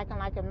you acting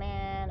like a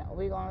man.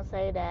 We're gonna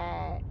say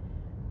that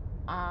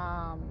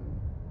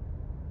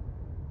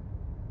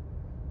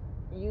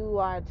you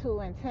are too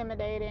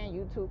intimidating,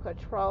 you too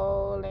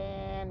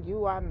controlling,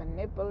 you are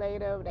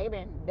manipulative. They've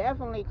been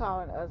definitely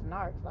calling us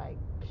narcs, like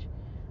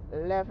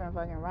left and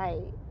fucking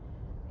right,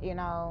 you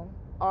know.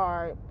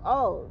 Or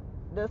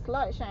the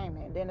slut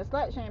shaming. Then the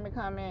slut shaming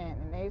come in,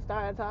 and they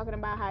started talking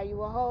about how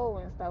you a hoe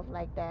and stuff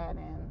like that,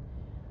 and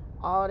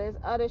all this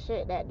other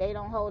shit that they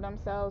don't hold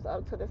themselves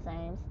up to the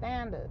same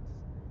standards.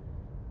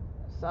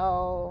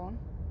 So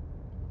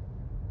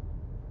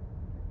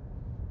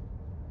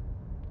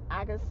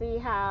I can see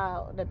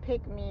how the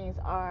pick-me's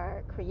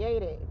are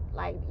created.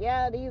 Like,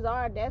 yeah, these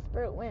are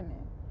desperate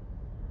women,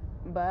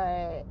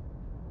 but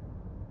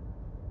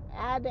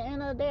at the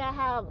end of the day, I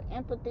have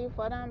empathy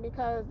for them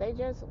because they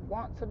just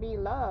want to be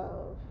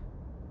loved.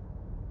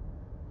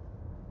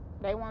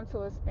 They want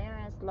to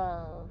experience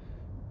love.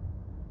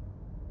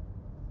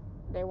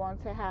 They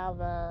want to have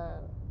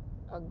a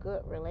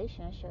good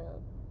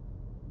relationship.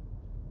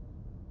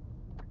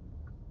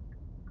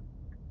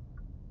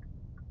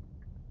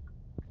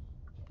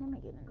 Let me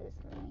get in this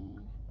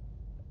lane.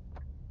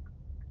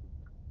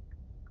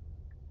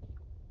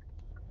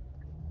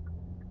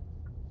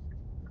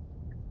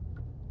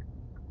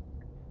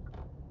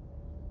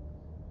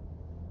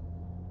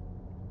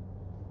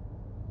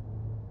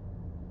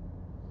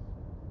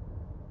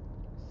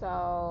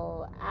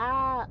 So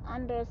I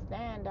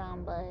understand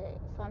them, but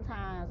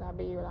sometimes I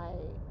be like,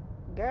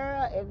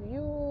 girl, if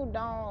you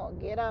don't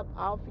get up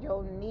off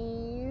your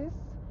knees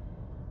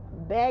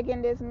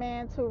begging this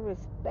man to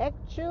respect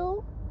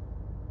you,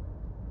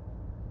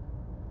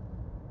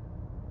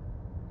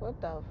 what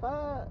the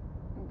fuck?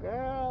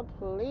 Girl,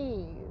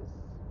 please.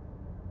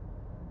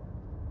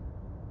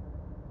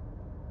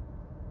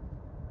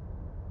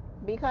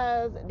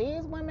 Because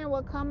these women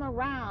would come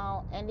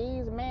around and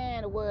these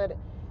men would,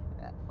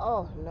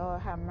 oh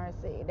Lord have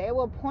mercy, they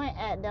will point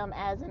at them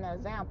as an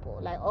example,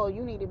 like, oh,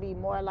 you need to be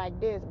more like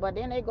this. But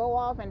then they go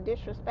off and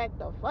disrespect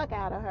the fuck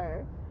out of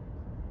her.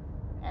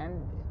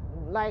 And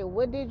like,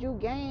 what did you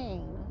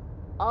gain?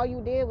 All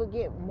you did was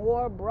get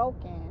more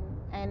broken,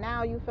 and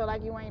now you feel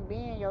like you ain't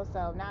being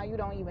yourself. Now you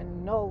don't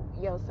even know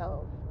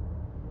yourself.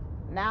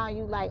 Now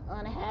you like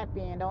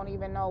unhappy and don't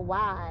even know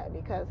why,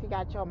 because he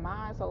got your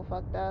mind so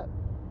fucked up,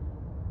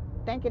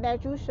 thinking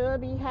that you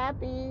should be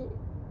happy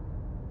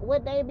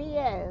with they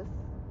BS.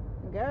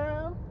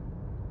 Girl,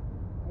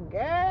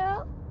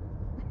 girl.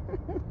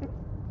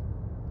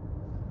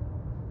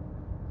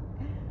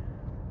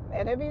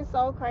 And it be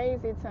so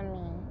crazy to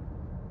me.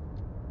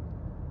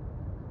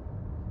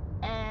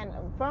 And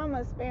from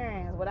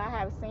experience, what I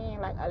have seen,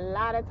 like a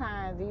lot of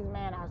times these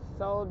men are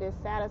so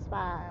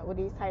dissatisfied with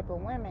these type of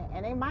women,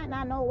 and they might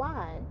not know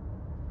why.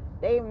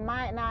 They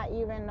might not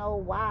even know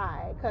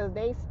why, because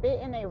they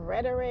spit in a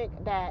rhetoric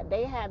that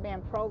they have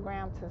been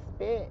programmed to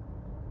spit.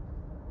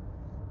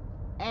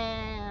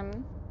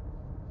 And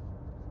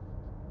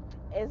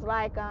it's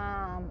like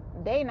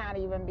they not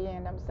even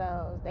being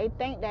themselves. They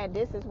think that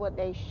this is what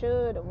they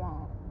should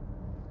want,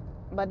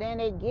 but then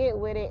they get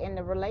with it and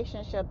the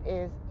relationship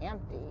is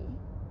empty.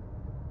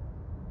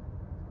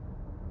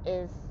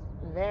 It's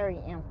very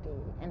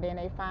empty. And then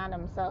they find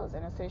themselves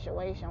in a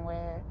situation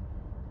where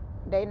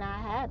they not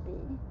happy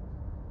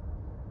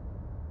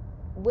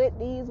with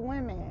these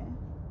women.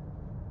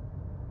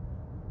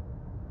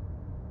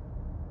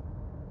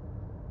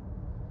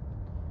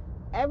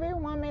 Every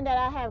woman that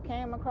I have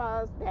came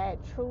across that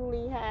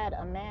truly had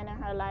a man in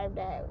her life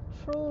that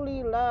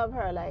truly loved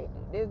her, like,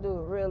 this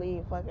dude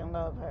really fucking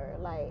love her,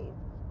 like,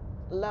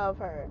 love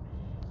her.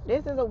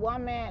 This is a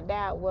woman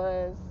that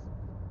was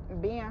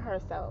being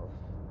herself,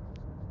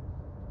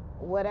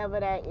 whatever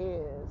that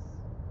is.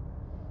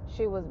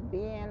 She was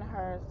being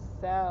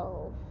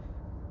herself.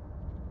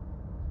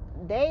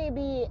 they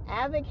be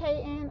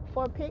advocating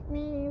for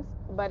pick-me's,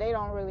 but they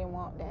don't really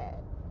want that.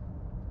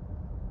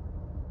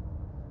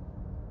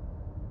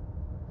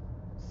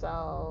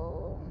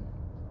 So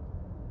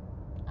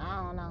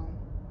I don't know.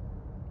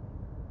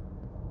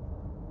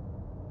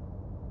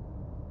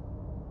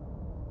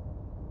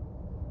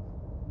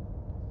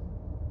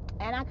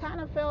 And I kind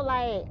of feel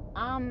like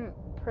I'm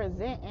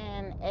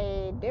presenting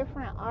a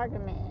different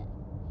argument.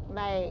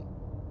 Like,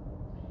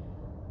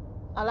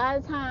 a lot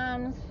of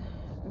times,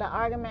 the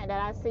argument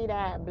that I see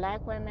that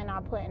black women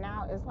are putting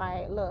out is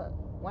like, look,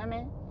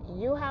 women,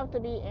 you have to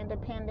be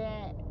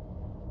independent.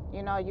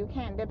 You know, you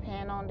can't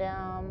depend on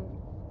them.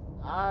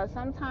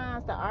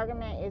 Sometimes the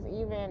argument is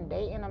even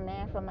dating a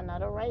man from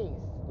another race.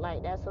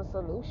 Like, that's a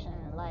solution.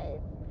 Like,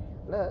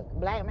 look,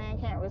 black man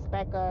can't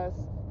respect us.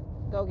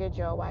 Go get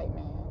your white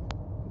man.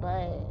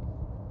 But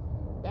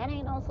that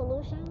ain't no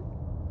solution.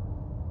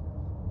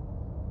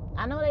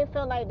 I know they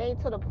feel like they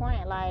to the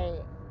point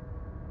like,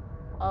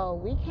 oh,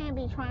 we can't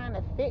be trying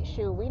to fix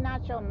you. We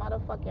not your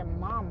motherfucking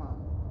mama.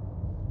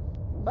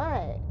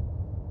 But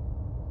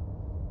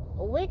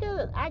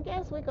I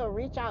guess we could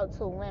reach out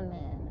to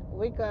women.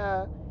 We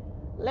could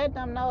let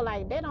them know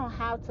like they don't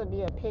have to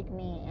be a pick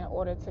me in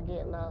order to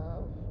get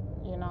love,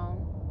 you know?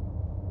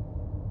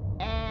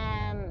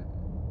 And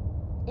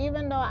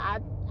even though I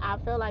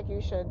feel like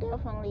you should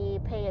definitely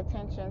pay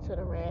attention to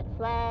the red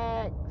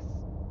flags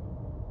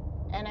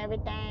and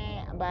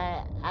everything,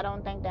 but I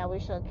don't think that we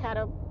should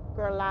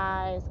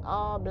categorize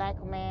all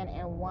black men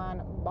in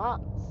one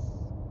box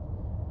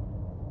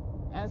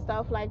and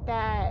stuff like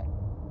that,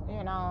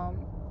 you know.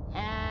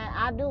 And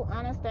I do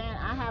understand.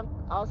 I have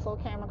also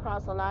came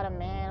across a lot of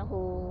men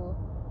who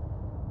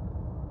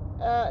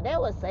they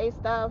would say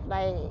stuff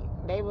like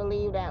they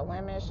believe that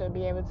women should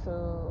be able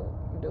to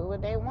do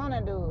what they want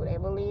to do. They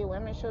believe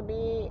women should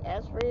be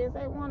as free as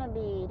they want to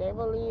be. They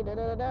believe da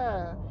da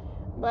da.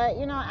 But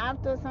you know,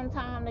 after some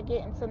time to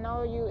getting to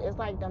know you, it's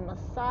like the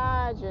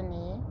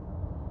misogyny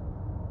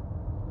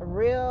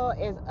real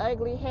is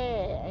ugly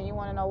head. And you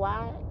want to know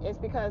why? It's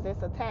because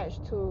it's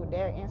attached to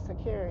their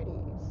insecurities.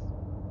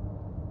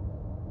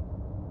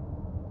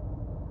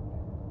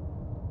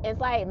 It's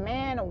like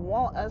men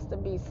want us to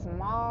be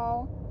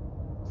small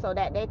so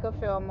that they could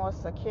feel more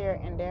secure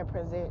in their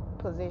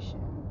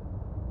position.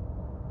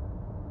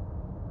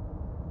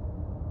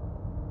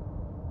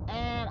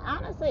 And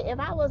honestly, if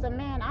I was a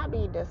man, I'd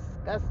be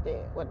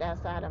disgusted with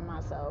that side of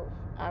myself.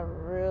 I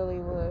really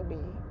would be.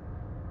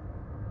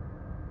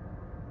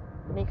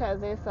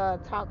 Because it's a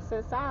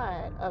toxic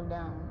side of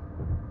them.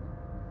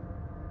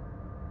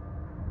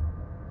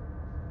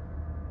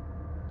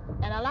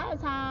 And a lot of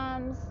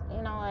times,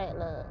 you know what,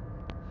 look,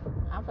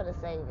 I'm finna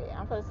save it.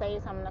 I'm finna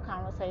save some of the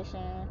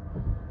conversation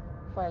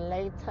for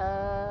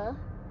later.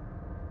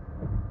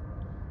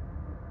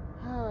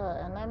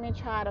 And let me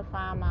try to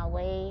find my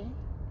way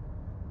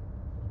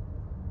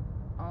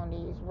on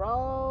these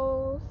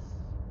roads.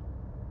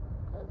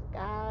 Cause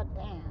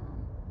goddamn,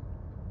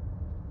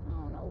 I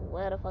don't know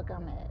where the fuck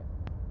I'm at.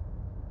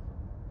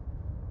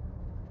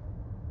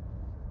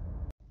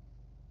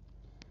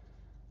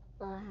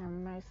 Lord have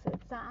mercy.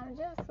 So I'm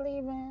just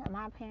leaving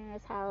my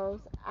parents'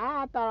 house.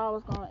 I thought I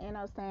was gonna end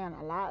up staying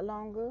a lot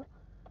longer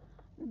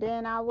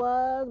than I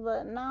was,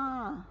 but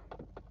nah.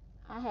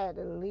 I had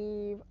to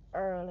leave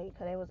early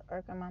because they was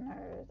irking my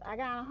nerves. I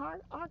got in a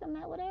hard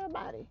argument with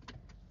everybody.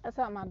 That's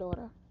how my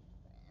daughter.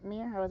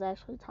 Me and her was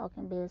actually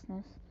talking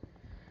business.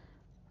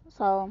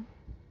 So,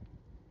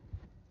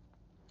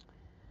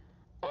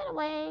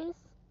 anyways,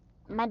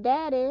 my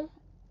daddy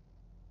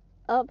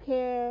up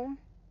here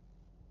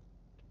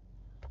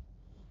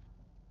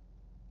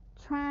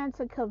trying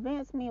to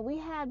convince me. We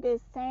had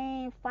this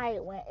same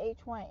fight when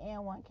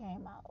H1N1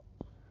 came out.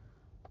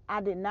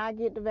 I did not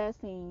get the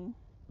vaccine.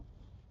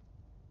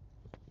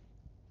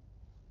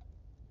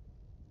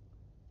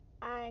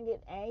 I didn't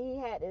get, and he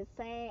had this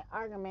same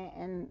argument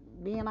and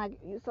being like,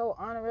 you so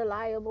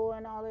unreliable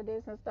and all of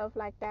this and stuff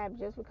like that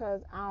just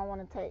because I don't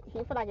want to take. He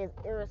feel like it's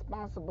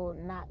irresponsible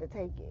not to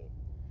take it.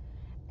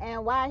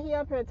 And while he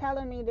up here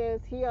telling me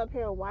this, he up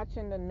here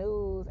watching the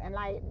news and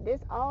like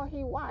this all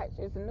he watched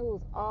is the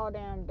news all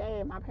damn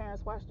day. My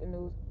parents watch the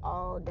news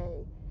all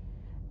day.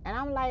 And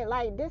I'm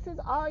like this is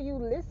all you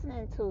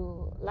listening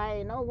to.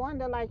 Like no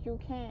wonder like you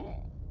can't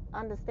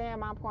understand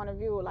my point of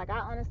view. Like I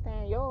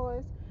understand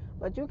yours,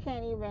 but you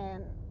can't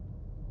even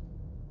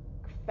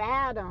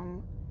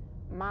fathom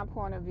my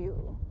point of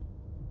view.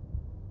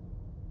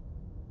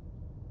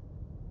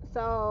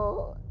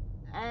 So,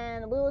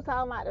 and we was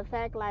talking about the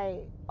fact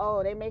like,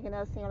 oh, they making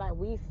us seem like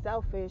we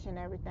selfish and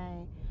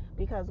everything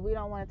because we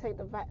don't want to take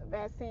the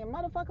vaccine.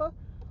 Motherfucker,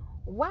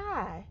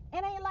 why?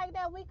 It ain't like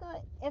that we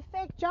could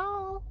infect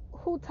y'all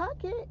who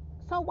took it.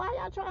 So why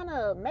y'all trying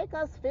to make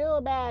us feel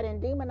bad and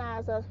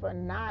demonize us for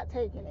not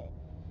taking it?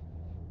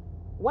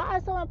 Why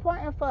is it so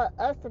important for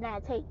us to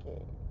not take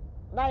it?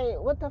 Like,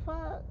 what the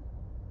fuck?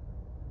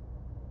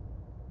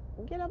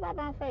 Get up out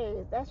my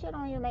face. That shit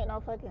don't even make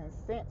no fucking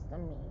sense to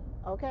me.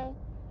 Okay?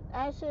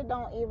 That shit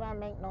don't even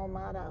make no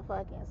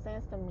motherfucking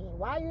sense to me.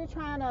 Why you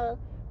trying to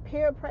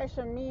peer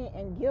pressure me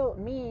and guilt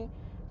me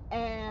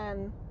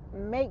and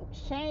make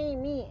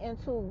shame me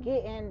into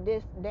getting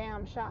this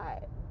damn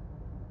shot.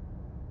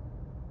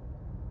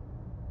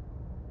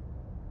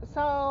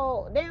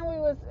 So then we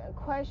was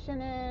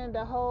questioning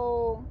the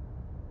whole,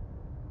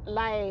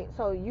 like,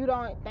 so you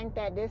don't think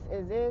that this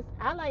exists?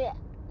 I like,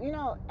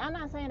 I'm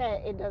not saying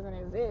that it doesn't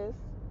exist.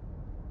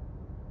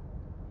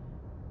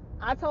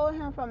 I told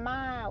him from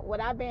mine what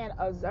I've been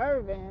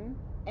observing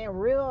in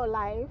real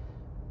life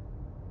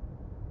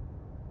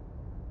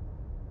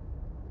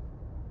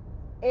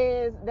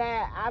is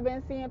that I've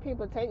been seeing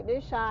people take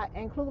this shot,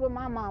 including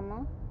my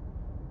mama,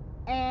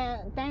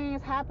 and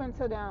things happen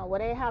to them where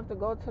they have to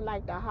go to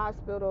like the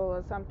hospital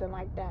or something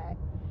like that.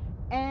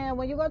 And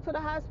when you go to the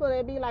hospital,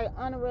 it be like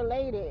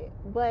unrelated,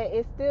 but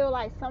it's still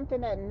like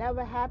something that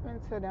never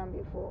happened to them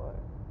before.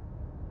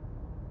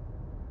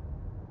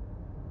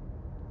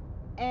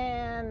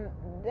 And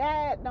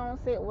that don't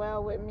sit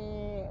well with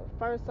me,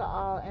 first of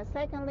all. And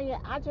secondly,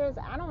 I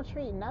don't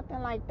treat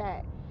nothing like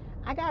that.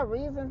 I got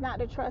reasons not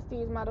to trust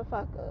these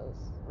motherfuckers.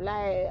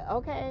 Like,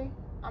 okay,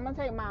 I'm gonna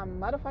take my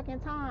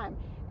motherfucking time.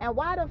 And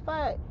why the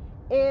fuck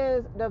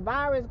is the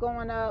virus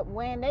going up?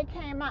 When they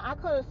came out, I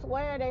could have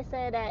swear they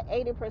said that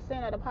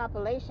 80% of the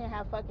population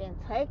have fucking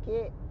take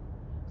it.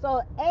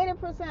 So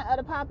 80% of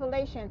the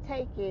population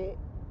take it.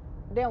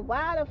 Then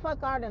why the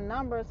fuck are the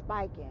numbers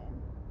spiking?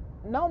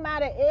 No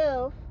matter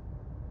if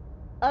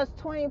us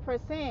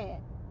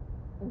 20%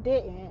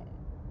 didn't.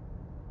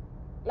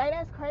 Like,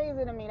 that's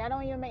crazy to me. That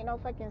don't even make no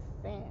fucking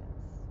sense.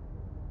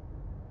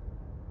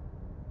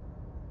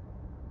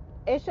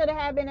 It should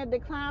have been a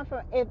decline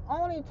for, if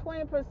only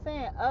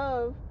 20%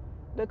 of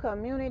the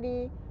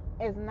community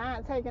is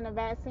not taking the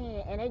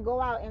vaccine and they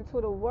go out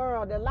into the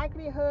world, the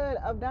likelihood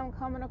of them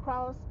coming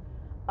across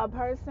a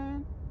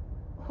person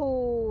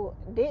who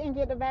didn't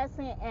get the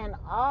vaccine and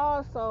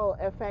also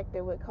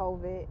affected with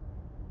COVID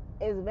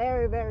is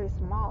very, very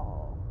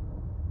small.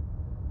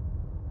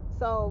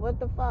 So what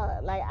the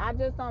fuck? Like, I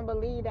just don't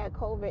believe that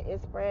COVID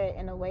is spread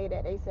in the way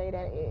that they say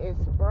that it is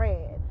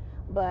spread.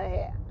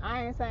 But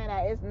I ain't saying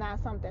that it's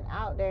not something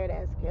out there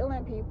that's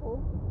killing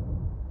people.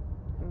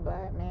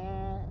 But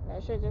man,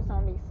 that shit just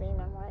don't be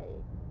seeming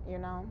right, you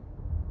know.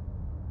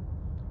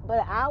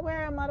 But I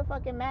wear a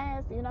motherfucking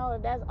mask,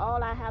 if that's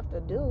all I have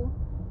to do.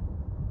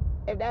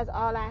 If that's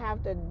all I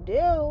have to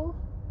do,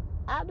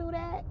 I'll do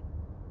that.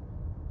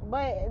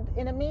 But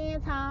in the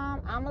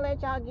meantime, I'm gonna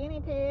let y'all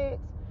guinea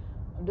pigs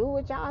do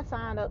what y'all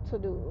signed up to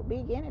do.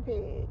 Be guinea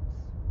pigs.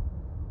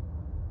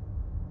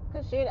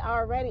 Cause shit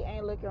already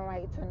ain't looking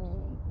right to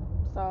me.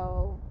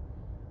 So,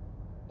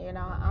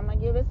 I'm gonna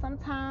give it some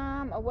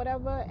time or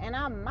whatever. And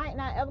I might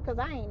not ever, cause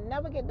I ain't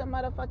never get the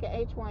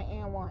motherfucking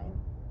H1N1.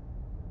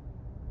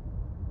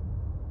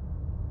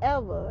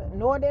 Ever.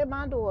 Nor did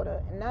my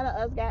daughter. None of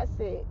us got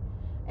sick.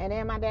 And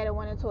then my daddy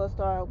went into a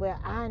story where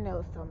I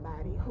know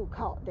somebody who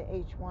caught the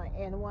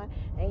H1N1.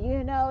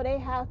 And they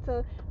have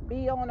to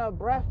be on a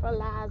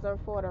breathalyzer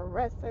for the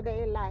rest of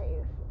their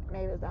life.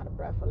 Maybe it's not a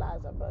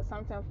breathalyzer, but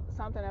something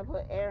that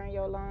put air in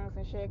your lungs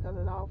and shit because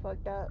it's all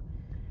fucked up.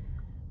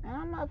 And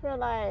I'm up here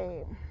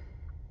like,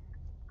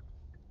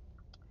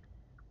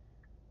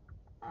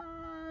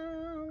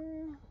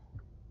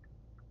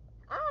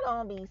 I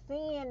don't be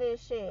seeing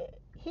this shit.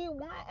 He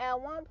at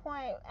one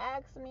point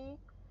asked me,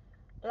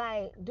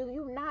 like, do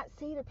you not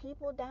see the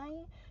people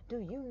dying? Do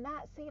you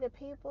not see the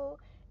people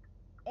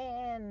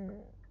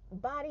in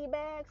body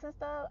bags and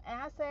stuff? And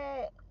I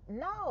said,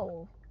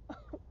 no,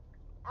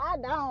 I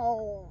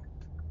don't.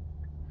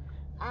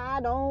 I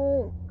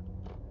don't.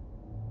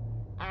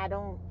 I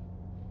don't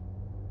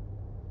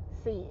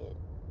see it.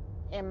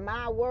 In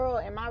my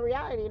world, in my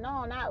reality,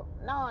 not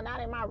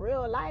in my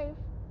real life.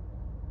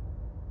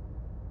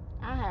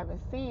 I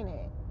haven't seen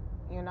it,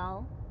 you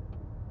know.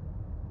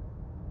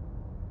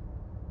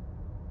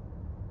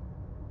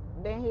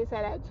 Then he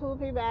said that 2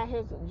 people at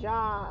his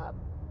job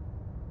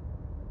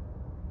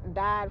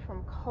died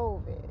from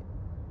COVID.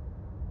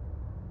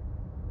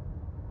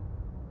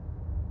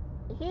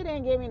 He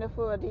didn't give me the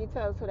full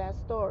details to that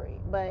story,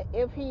 but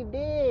if he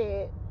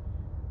did,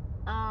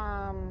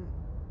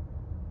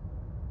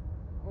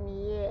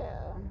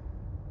 yeah,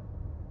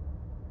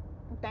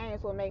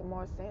 things will make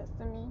more sense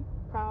to me,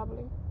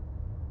 probably.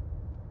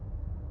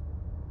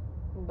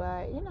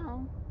 But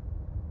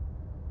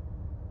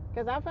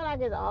because I feel like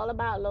it's all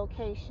about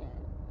location,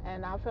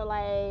 and I feel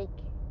like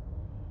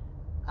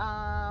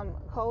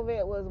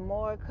COVID was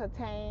more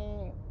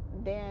contained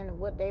than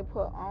what they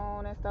put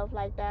on and stuff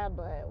like that.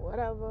 But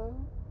whatever,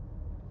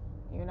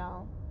 you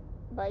know.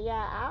 But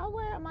yeah, I'll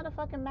wear a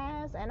motherfucking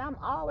mask, and I'm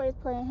always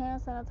putting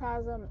hand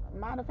sanitizer.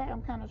 Matter of fact,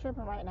 I'm kind of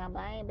tripping right now, but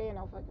I ain't being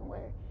no fucking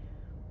where.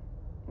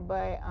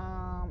 But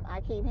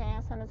I keep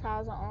hand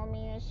sanitizer on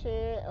me and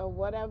shit or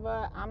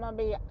whatever. I'm gonna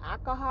be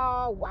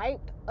alcohol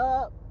wiped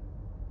up.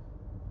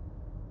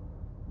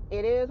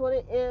 It is what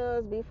it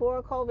is.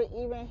 Before COVID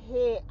even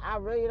hit, I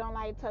really don't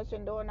like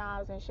touching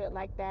doorknobs and shit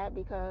like that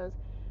because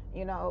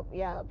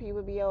Yeah,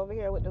 people be over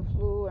here with the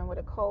flu and with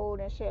a cold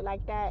and shit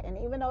like that. And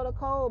even though the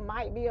cold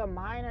might be a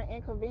minor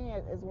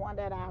inconvenience, it's one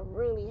that I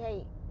really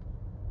hate.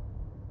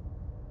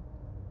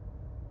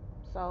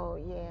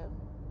 So yeah,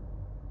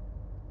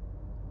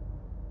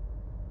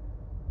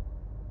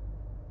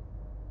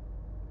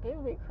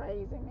 people be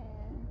crazy,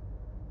 man.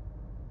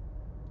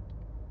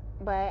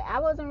 But I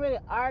wasn't really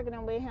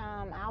arguing with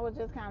him. I was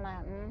just kind of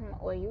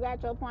like, well, you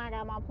got your point, I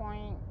got my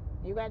point.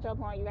 You got your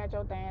point, you got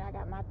your thing, I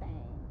got my thing.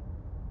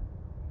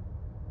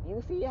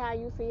 You see how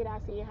you see it, I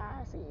see how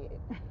I see it.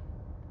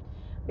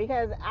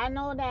 Because I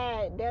know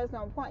that there's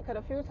no point.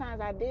 Because a few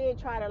times I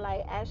did try to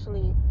like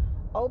actually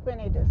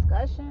open a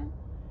discussion.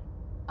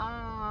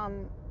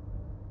 Um,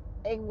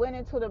 it went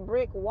into the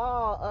brick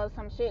wall of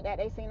some shit that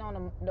they seen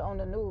on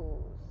the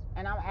news,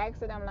 and I'm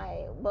asking them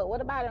like, but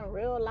what about in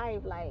real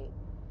life? Like,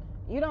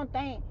 you don't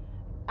think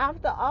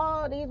after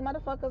all these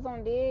motherfuckers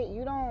on did,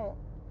 you don't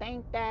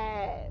think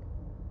that?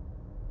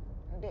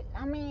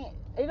 I mean,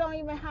 it don't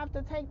even have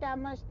to take that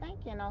much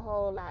thinking a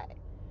whole lot.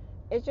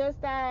 It's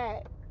just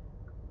that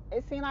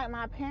it seemed like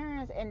my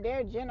parents and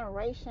their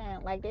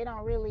generation, like they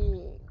don't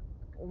really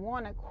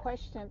want to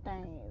question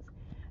things.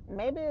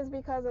 Maybe it's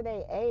because of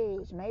their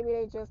age. Maybe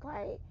they just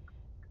like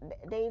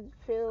they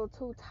feel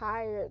too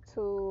tired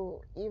to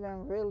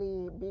even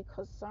really be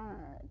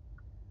concerned.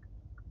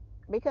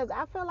 Because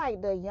I feel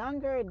like the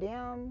younger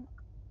them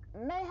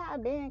may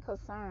have been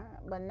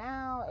concerned, but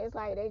now it's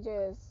like they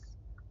just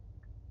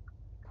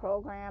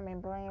program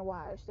and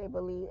brainwash. They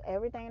believe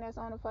everything that's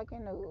on the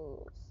fucking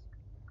news.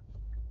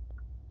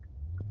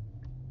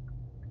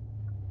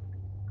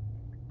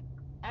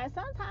 And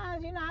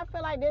sometimes, I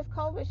feel like this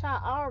COVID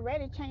shot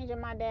already changing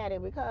my daddy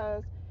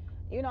because,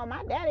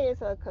 my daddy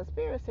is a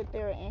conspiracy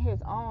theory in his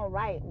own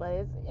right, but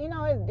it's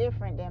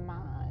different than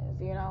mine,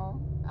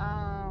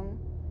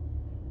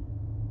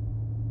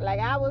 Like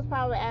I was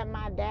probably at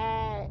my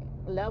dad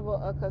level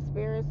of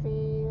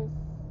conspiracies.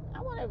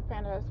 I wonder if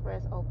Panda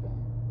Express open.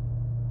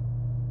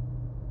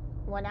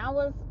 When I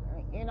was,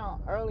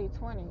 early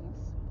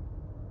 20s,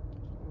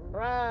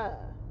 bruh,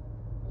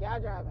 y'all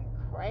driving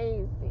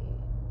crazy.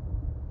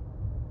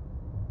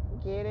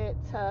 Get it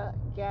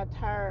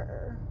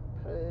together,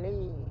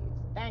 please.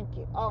 Thank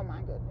you. Oh my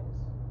goodness.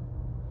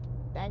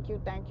 Thank you,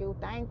 thank you,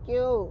 thank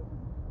you.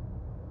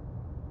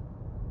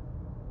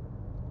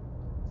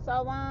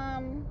 So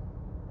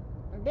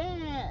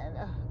then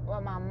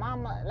well my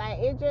mama, like,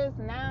 it just,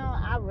 now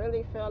I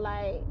really feel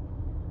like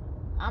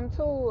I'm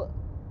to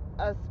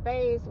a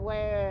space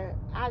where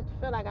I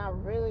feel like I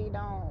really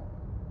don't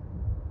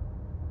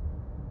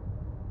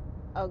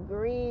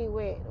agree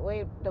with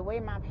the way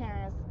my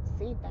parents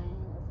see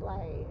things.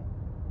 Like,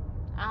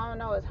 I don't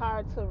know, it's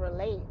hard to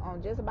relate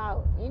on just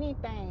about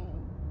anything.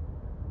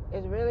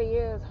 It really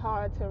is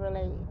hard to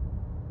relate.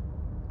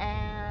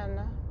 And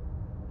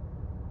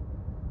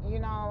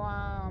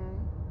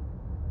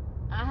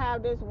I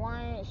have this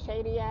one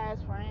shady ass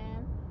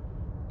friend,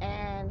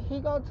 and he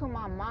go to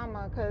my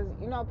mama because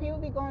people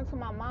be going to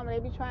my mama. They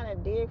be trying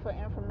to dig for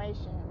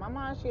information. My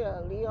mom, she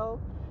a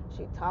Leo.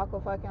 She talk a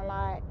fucking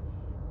lot,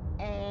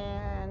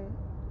 and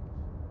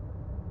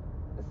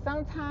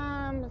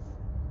sometimes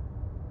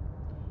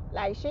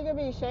like she could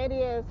be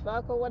shady as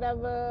fuck or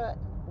whatever,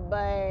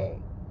 but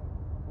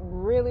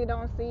really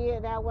don't see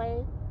it that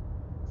way.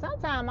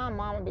 Sometimes my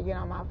mama be getting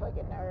on my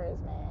fucking nerves,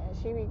 man.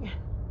 She be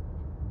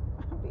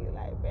I be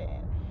like, man.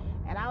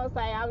 And I was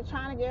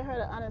trying to get her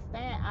to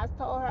understand. I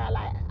told her,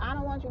 like, I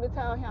don't want you to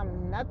tell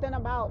him nothing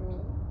about me.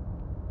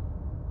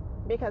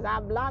 Because I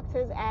blocked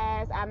his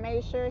ass. I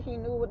made sure he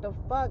knew what the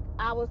fuck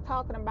I was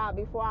talking about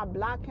before I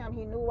blocked him.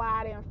 He knew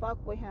why I didn't fuck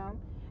with him.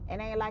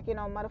 And ain't like,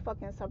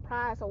 motherfucking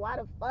surprise. So why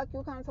the fuck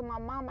you come to my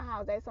mama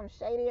house? That's some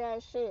shady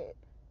ass shit.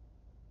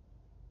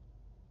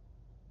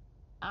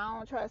 I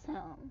don't trust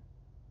him.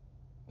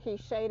 He's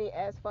shady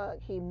as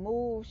fuck. He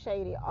moves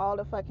shady all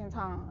the fucking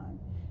time.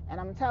 And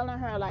I'm telling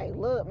her, like,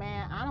 look,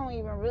 man, I don't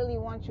even really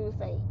want you to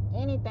say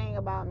anything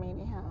about me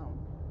to him.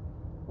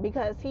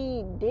 Because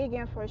he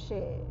digging for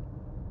shit.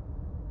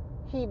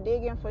 He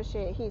digging for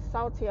shit. He's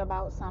salty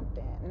about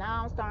something.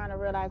 Now I'm starting to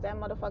realize that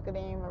motherfucker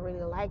didn't even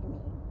really like me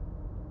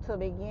to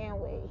begin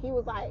with. He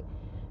was like,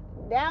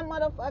 that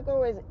motherfucker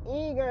was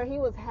eager. He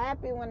was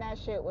happy when that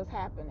shit was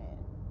happening.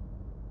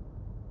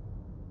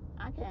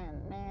 I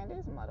can't, man,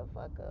 this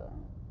motherfucker.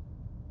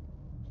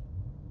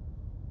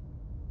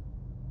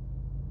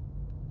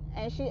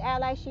 And she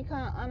act like she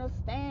couldn't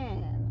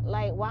understand.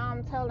 Like, why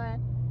I'm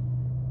telling,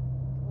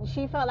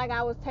 she felt like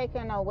I was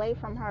taking away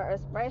from her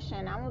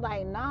expression. I was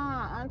like,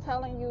 nah, I'm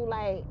telling you,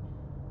 like,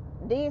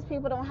 these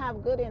people don't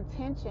have good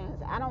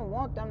intentions. I don't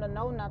want them to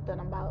know nothing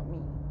about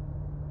me.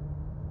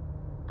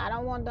 I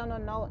don't want them to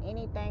know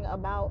anything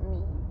about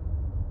me.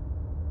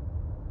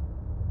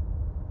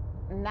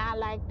 Not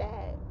like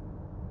that.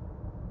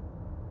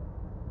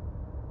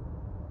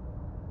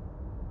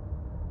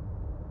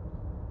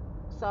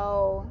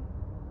 So,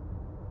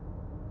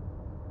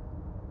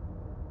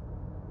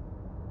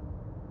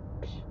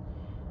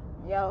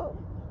 yo,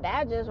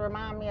 that just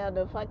remind me of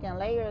the fucking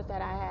layers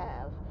that I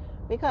have.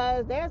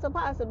 Because there's a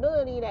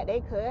possibility that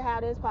they could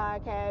have this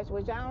podcast,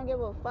 which I don't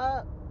give a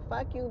fuck.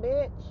 Fuck you,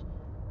 bitch.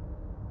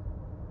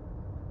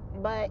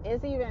 But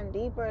it's even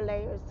deeper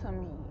layers to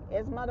me.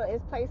 It's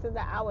places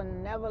that I would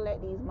never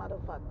let these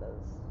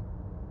motherfuckers.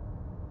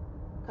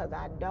 Cause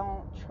I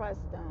don't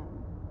trust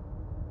them.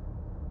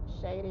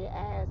 Shady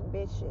ass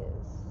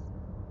bitches.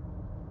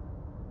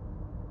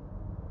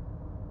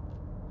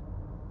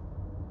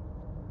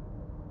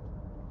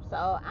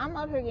 So I'm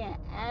up here getting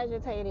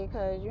agitated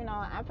because,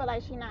 I feel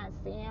like she not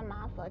seeing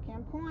my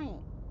fucking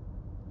point.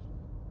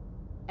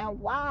 And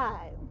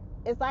why?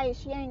 It's like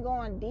she ain't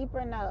going deep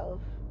enough.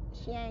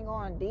 She ain't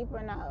going deep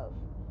enough.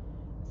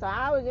 So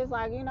I was just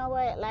like, you know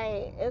what?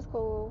 Like, it's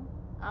cool.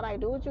 I like,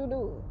 do what you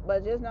do.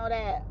 But just know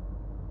that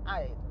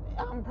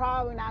I'm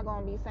probably not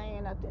going to be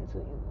saying nothing to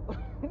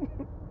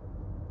you.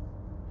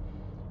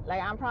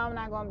 Like, I'm probably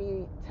not going to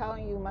be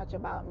telling you much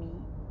about me.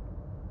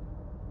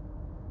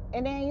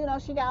 And then,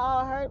 she got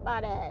all hurt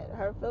by that.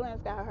 Her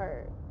feelings got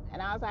hurt.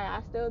 And I was like, I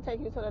still take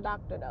you to the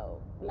doctor,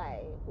 though.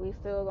 Like, we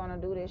still going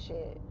to do this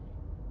shit.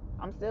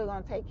 I'm still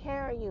going to take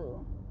care of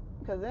you.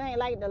 Because it ain't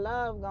like the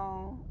love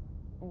gone.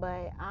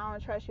 But I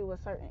don't trust you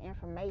with certain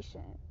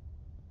information.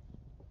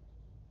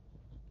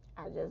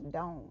 I just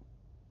don't.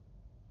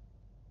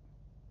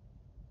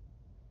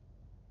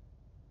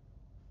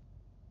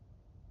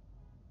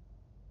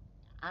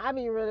 I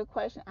be really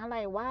questioning. I'm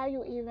like, why are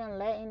you even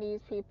letting these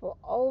people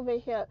over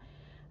here?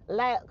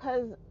 Like,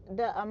 cause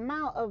the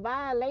amount of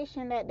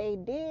violation that they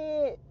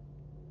did,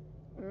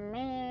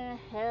 man,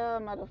 hell,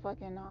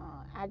 motherfucking no.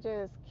 I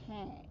just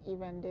can't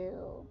even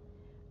deal.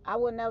 I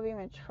would never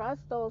even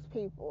trust those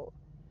people.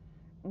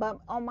 But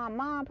on my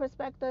mom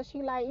perspective,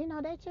 she like,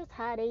 that's just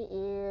how they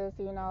is,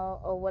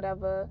 or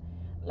whatever.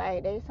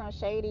 Like they some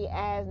shady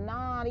ass.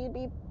 Nah, these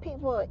be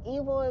people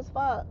evil as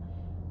fuck.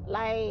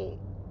 Like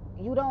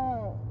you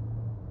don't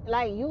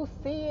like you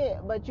see it,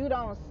 but you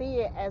don't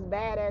see it as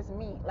bad as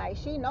me. Like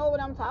she know what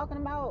I'm talking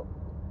about,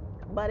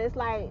 but it's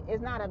like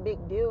it's not a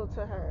big deal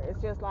to her.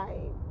 It's just like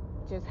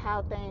just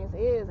how things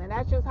is, and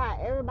that's just how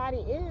everybody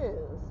is.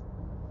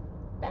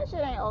 That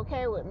shit ain't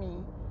okay with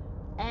me,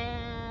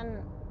 and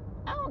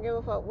I don't give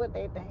a fuck what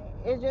they think.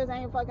 It just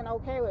ain't fucking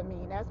okay with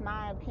me. That's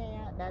my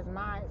opinion. That's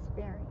my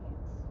experience.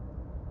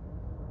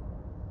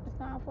 It's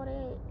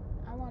 9:48.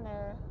 I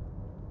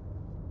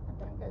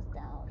think it's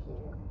down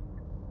here.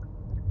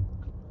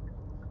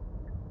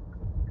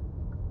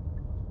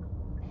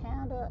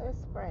 Panda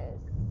Express.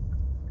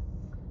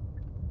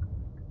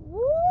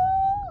 Woo!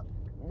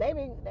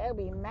 They'll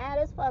be mad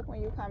as fuck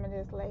when you coming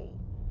this late.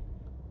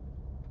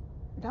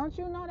 Don't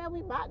you know that we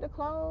about to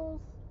close?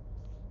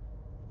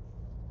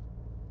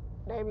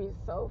 They be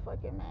so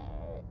fucking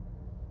mad.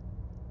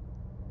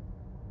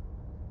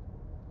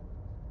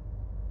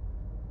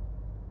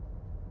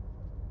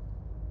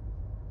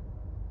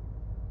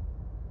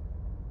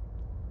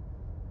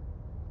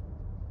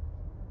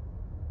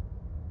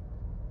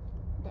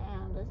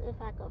 Damn, just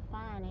if I could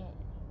find it.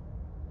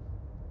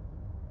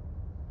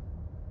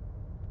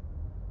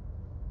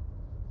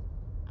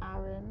 I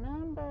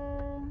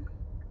remember.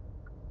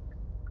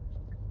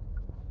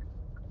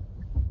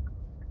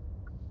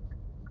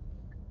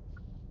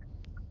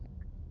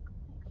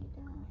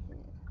 Down here.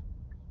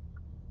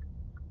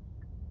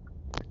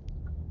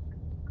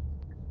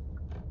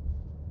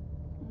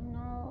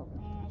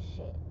 Man,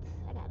 shit.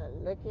 I gotta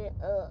look it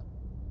up.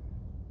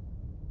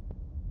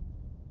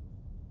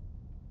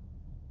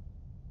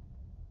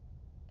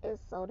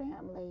 It's so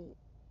damn late.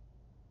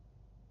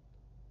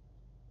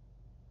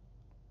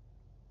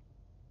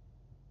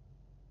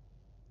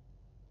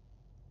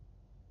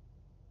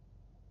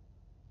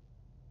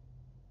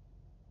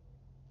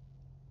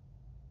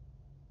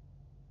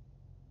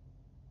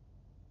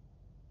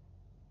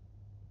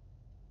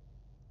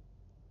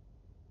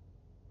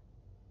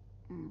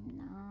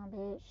 Nah,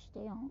 bitch,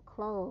 they don't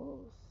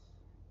close.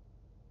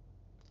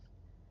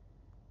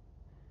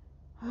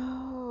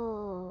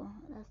 Oh,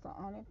 that's the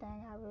only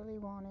thing I really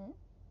wanted.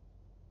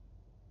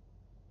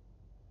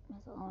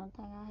 That's the only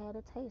thing I had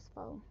a taste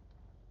for.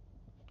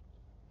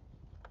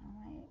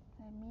 Alright,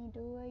 let me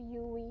do a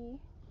Yui.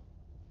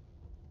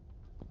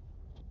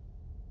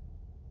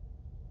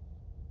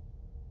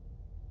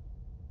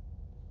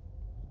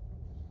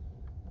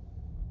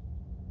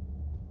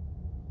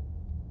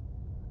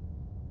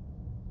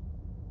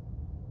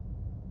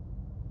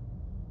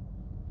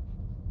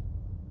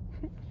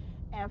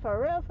 And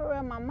for real,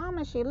 my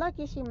mama, she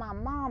lucky she my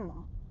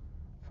mama.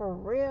 For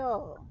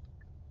real.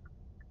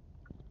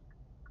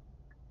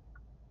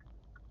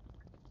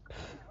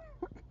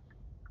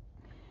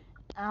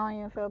 I don't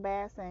even feel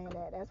bad saying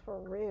that. That's for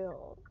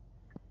real.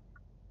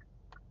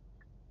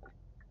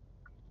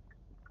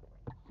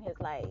 It's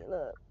like,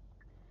 look,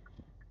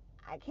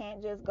 I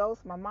can't just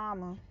ghost my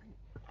mama.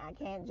 I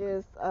can't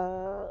just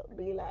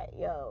be like,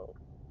 yo,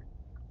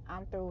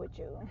 I'm through with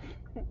you.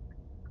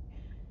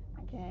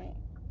 I can't.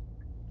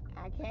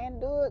 I can't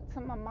do it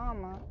to my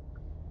mama.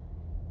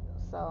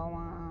 So,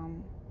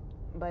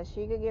 but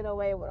she could get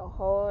away with a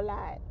whole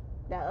lot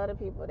that other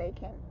people they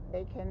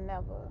can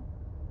never.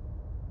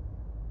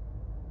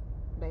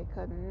 They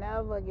could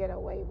never get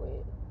away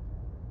with.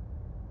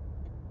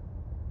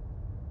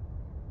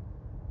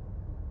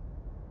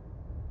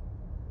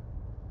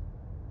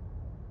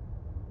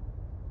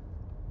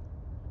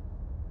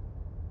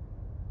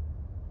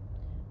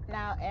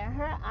 Now, in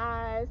her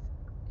eyes,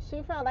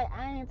 she felt like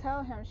I ain't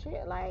tell him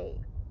shit. Like,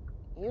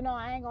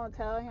 I ain't gonna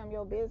tell him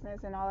your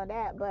business and all of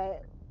that.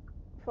 But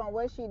from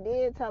what she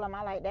did tell him,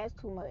 I like, that's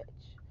too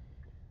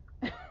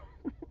much.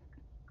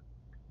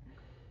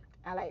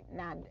 I like,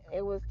 nah,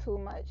 it was too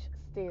much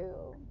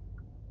still.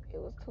 It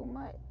was too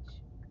much.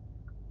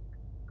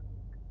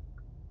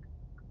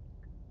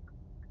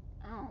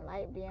 I don't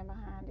like being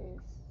behind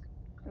this.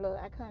 Look,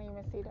 I couldn't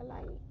even see the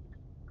light.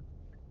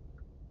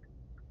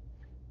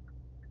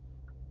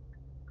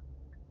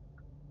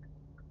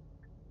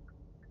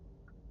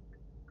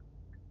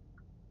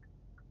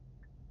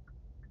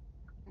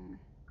 Mm.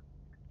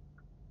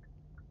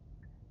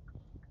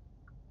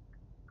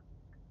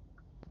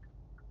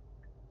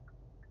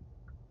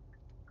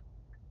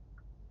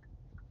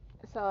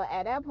 So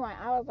at that point,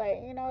 I was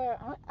like, you know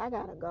what? I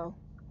gotta go.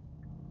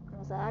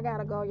 So I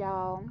gotta go,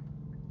 y'all.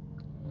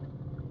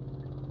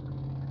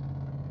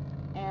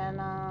 And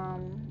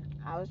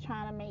I was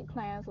trying to make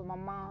plans with my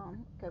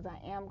mom because I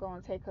am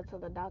going to take her to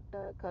the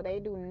doctor because they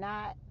do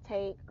not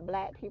take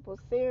black people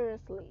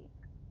seriously.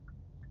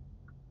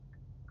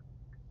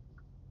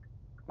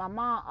 My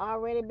mom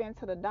already been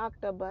to the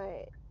doctor,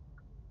 but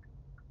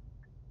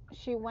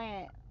she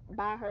went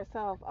by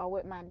herself or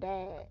with my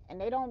dad, and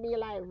they don't be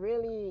like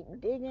really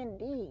digging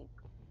deep.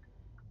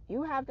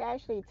 You have to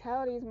actually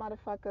tell these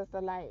motherfuckers to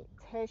like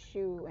test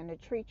you and to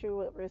treat you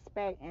with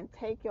respect and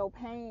take your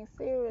pain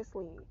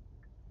seriously.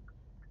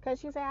 Cause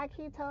she said I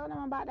keep telling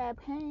them about that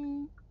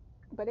pain,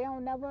 but they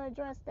don't never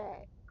address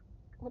that.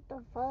 What the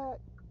fuck?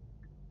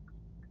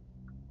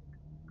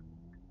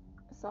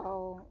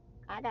 So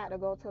I got to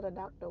go to the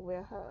doctor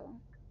with her.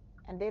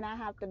 And then I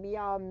have to be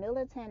all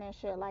militant and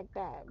shit like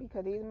that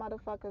because these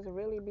motherfuckers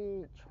really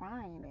be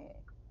trying it.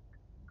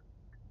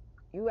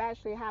 You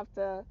actually have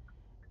to,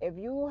 if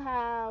you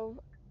have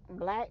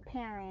black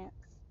parents,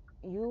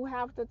 you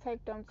have to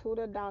take them to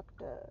the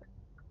doctor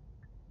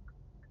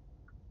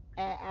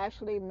and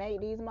actually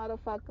make these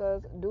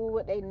motherfuckers do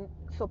what they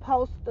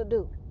supposed to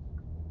do.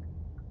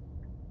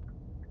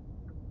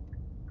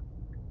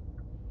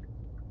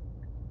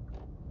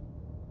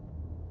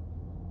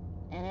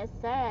 And it's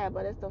sad,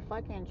 but it's the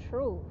fucking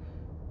truth.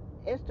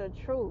 It's the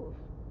truth.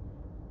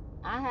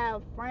 I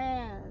have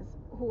friends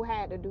who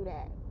had to do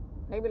that.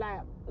 They be like,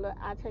 look,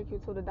 I take you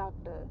to the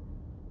doctor.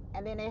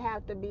 And then they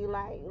have to be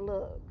like,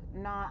 look,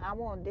 nah, I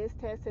want this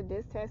tested,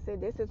 this tested.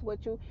 This is what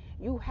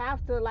you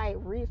have to like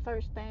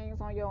research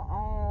things on your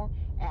own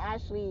and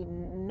actually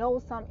know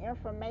some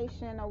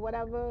information or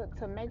whatever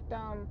to make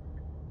them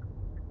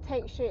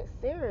take shit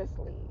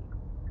seriously.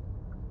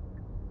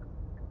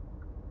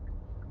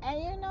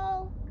 And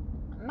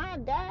my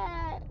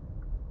dad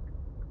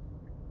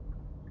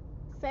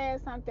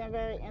said something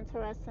very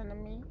interesting to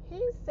me.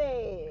 He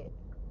said,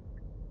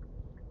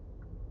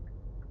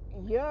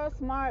 you're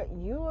smart,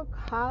 you're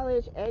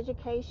college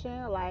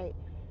education, like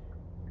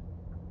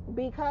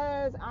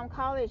because I'm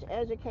college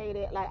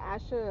educated, like I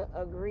should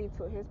agree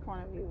to his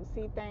point of view,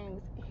 see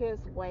things his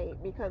way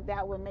because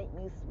that would make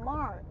me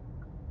smart.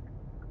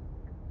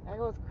 It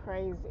was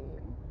crazy.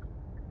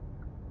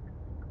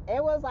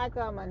 It was like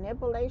a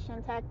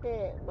manipulation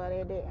tactic, but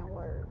it didn't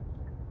work.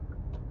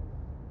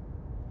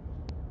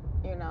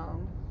 You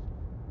know.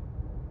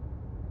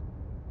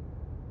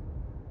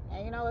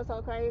 And what's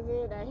so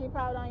crazy? That he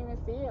probably don't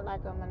even see it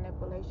like a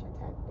manipulation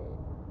tactic.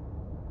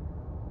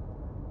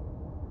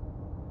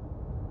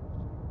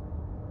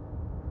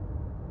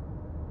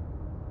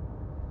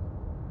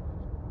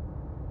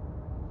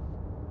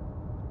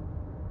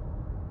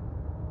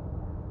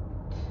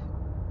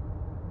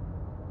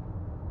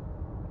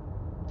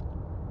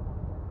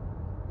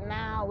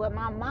 Now with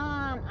my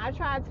mom, I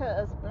tried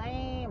to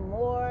explain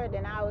more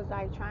than I was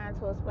like trying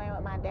to explain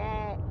with my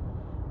dad.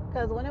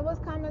 Cause when it was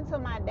coming to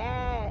my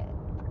dad,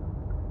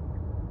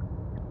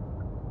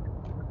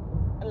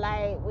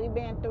 like we've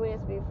been through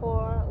this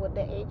before with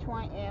the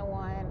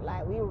H1N1.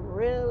 Like we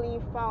really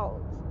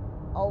fought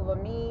over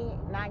me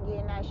not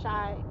getting that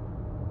shot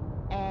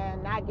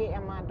and not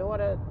getting my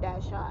daughter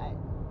that shot.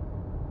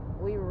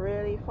 We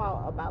really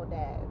fought about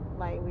that.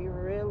 Like we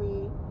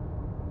really,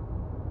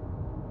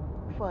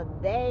 for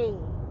days.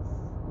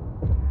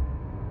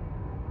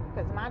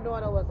 Because my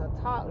daughter was a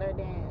toddler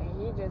then,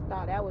 and he just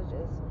thought that was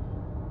just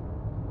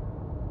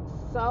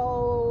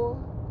so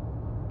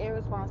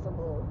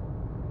irresponsible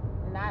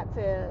not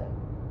to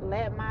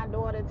let my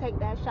daughter take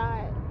that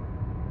shot.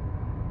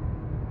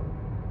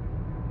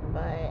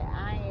 But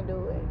I ain't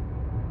do it.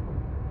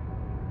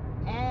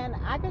 And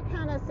I could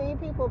kind of see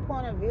people's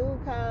point of view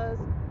because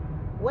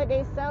what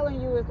they selling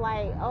you is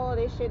like, oh,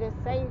 this shit is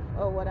safe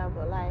or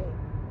whatever. Like,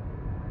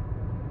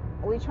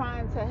 we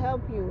trying to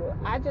help you.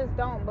 I just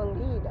don't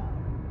believe them.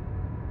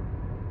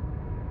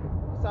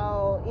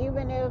 So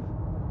even if,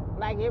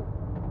 like, it,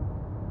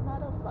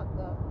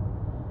 motherfucker,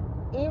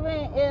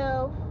 even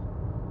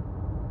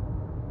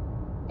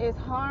it's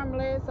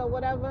harmless or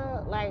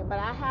whatever, like, but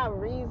I have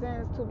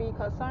reasons to be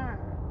concerned.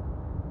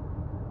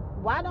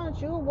 Why don't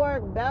you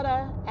work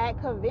better at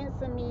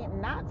convincing me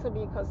not to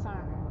be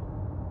concerned?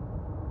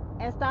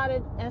 And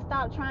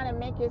stop trying to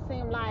make it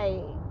seem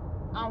like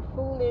I'm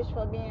foolish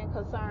for being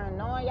concerned,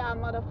 knowing y'all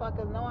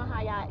motherfuckers, knowing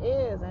how y'all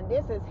is, and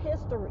this is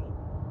history.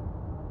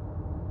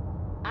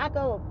 I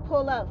could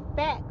pull up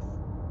facts,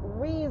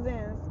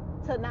 reasons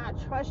to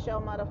not trust your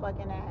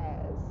motherfucking ass.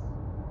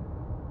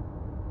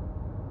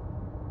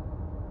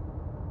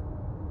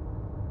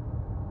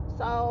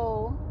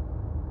 So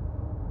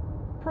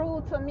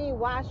prove to me,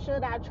 why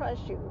should I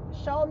trust you?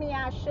 Show me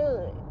I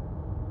should.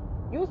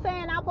 You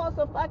saying I'm supposed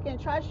to fucking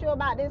trust you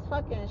about this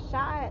fucking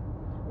shot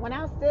when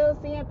I'm still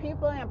seeing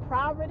people in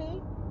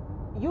poverty?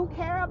 You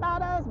care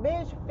about us,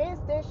 bitch? Fix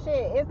this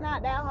shit. It's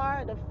not that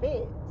hard to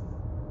fix.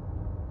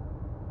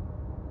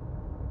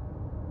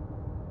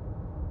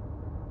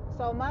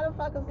 So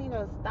motherfuckers need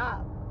to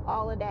stop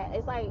all of that.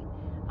 It's like,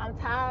 I'm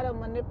tired of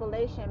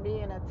manipulation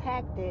being a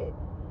tactic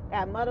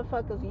that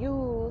motherfuckers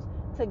use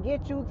to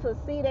get you to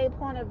see their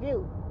point of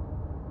view.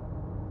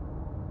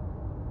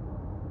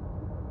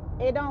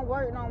 It don't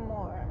work no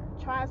more.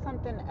 Try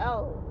something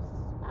else.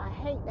 I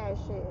hate that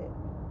shit.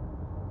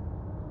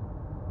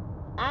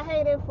 I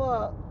hate it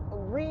for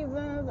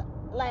reasons.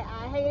 Like,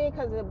 I hate it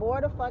because it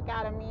bore the fuck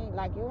out of me.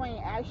 Like, you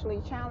ain't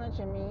actually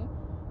challenging me,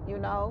 you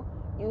know.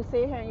 You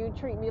sit here and you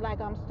treat me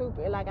like I'm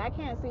stupid. Like, I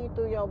can't see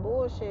through your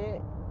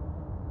bullshit.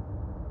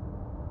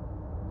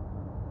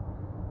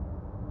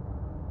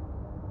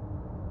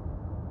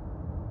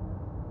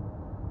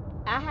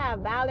 I have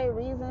valid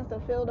reasons to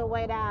feel the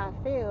way that I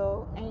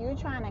feel, and you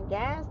trying to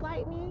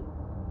gaslight me?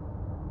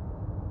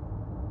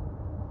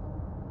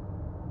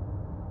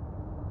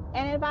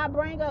 And if I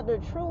bring up the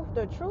truth,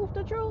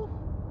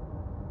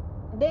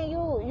 then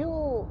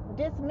you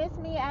dismiss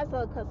me as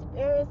a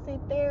conspiracy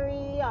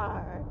theory,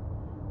 or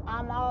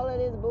I'm all of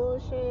this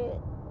bullshit.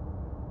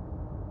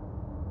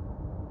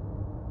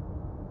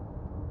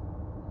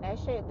 That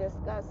shit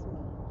disgusts me.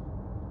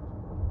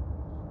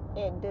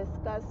 It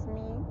disgusts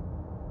me.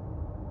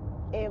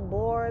 It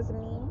bores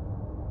me.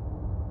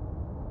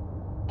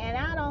 And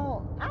I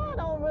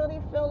don't really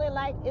feel it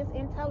like it's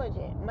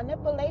intelligent.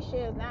 Manipulation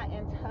is not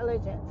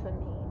intelligent to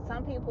me.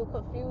 Some people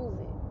confuse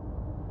it.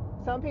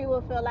 Some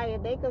people feel like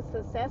if they could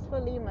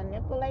successfully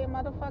manipulate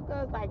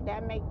motherfuckers, like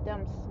that make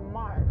them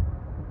smart.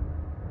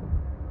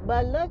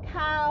 But look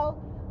how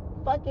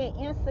fucking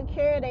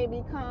insecure they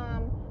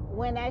become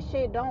when that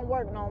shit don't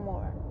work no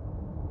more.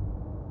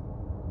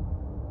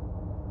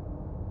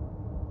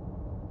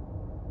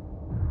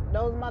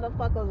 Those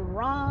motherfuckers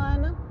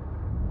run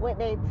with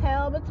their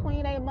tail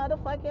between their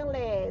motherfucking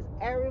legs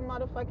every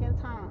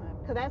motherfucking time.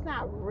 Because that's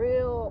not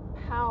real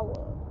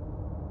power.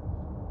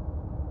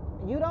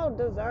 You don't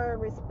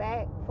deserve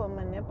respect for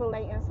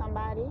manipulating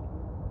somebody.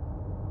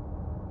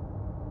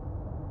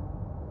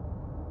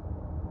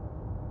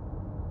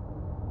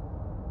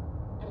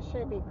 That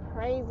should be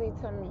crazy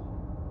to me.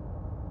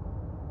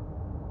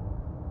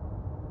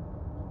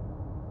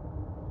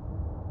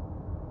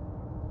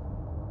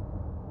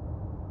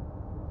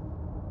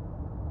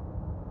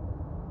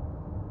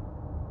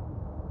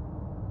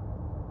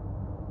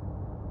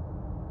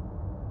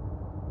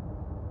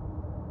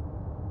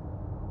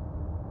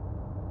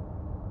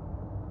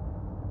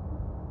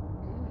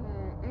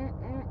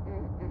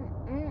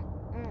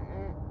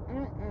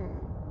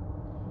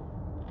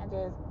 I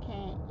just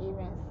can't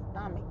even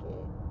stomach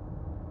it.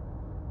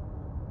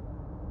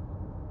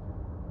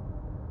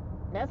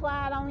 That's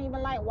why I don't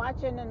even like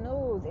watching the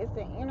news. It's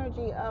the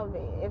energy of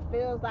it. It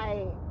feels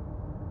like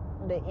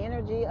the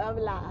energy of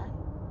lie.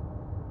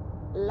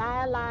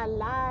 Lie, lie,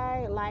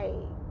 lie. Like,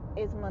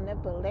 it's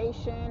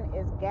manipulation.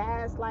 It's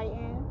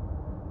gaslighting.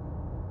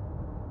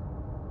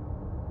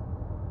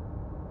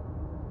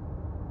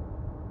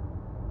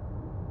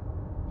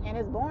 And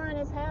it's boring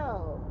as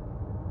hell.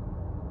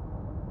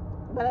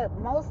 But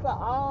most of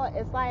all,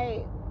 it's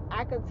like,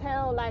 I could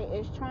tell, like,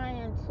 it's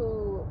trying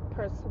to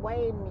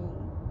persuade me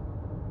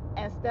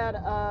instead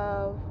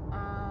of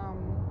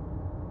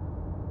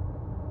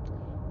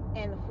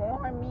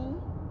inform me,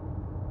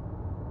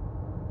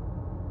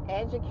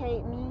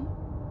 educate me.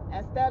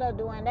 Instead of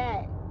doing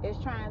that, it's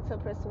trying to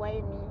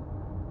persuade me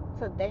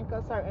to think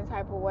a certain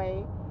type of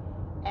way.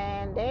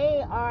 And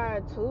they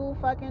are too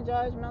fucking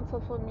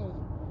judgmental for me.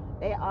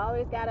 They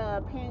always got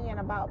an opinion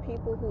about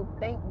people who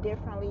think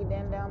differently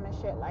than them and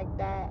shit like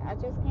that. I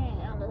just can't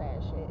handle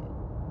that shit.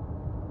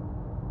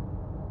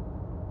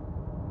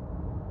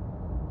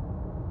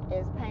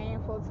 It's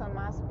painful to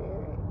my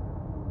spirit.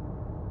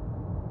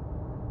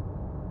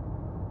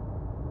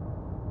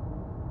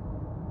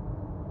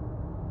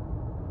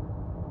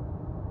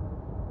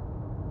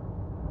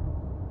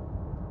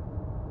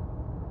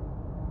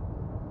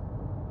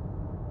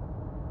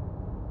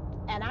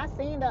 And I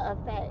seen the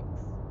effects.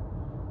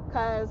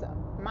 Because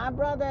my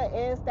brother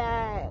is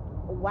that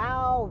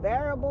wild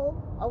variable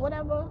or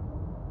whatever.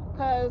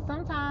 Because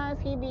sometimes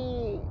he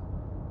be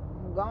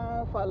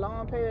gone for a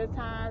long period of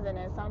times, and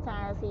then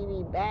sometimes he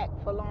be back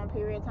for long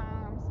period of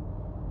times.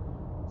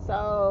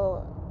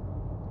 So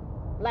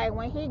Like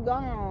when he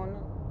gone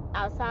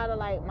outside of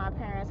like my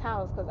parents'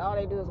 house, because all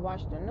they do is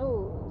watch the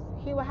news,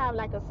 he would have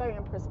like a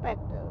certain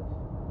perspective.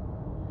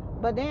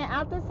 But then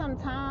after some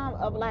time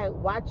of like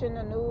watching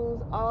the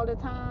news all the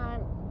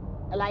time,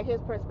 like his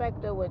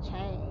perspective would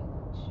change.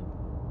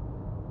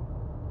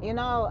 You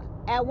know,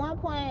 at one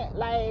point,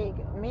 like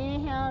me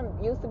and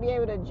him used to be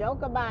able to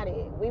joke about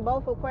it. We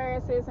both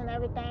Aquariuses and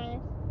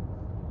everything.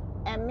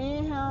 And me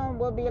and him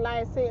would be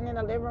like sitting in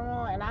the living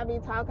room, and I'd be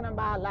talking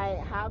about like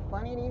how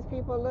funny these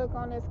people look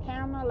on this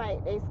camera.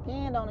 Like their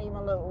skin don't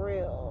even look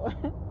real.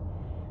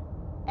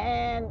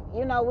 And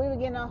you know, we were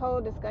getting a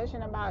whole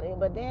discussion about it.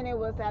 But then it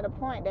was at a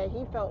point that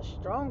he felt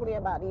strongly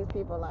about these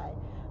people. Like,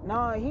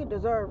 no, he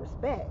deserved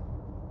respect.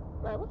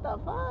 Like, what the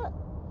fuck?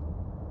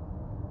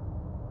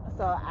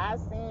 So I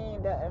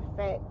seen the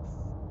effects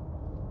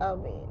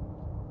of it.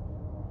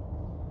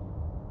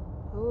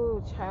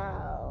 Ooh,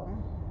 child.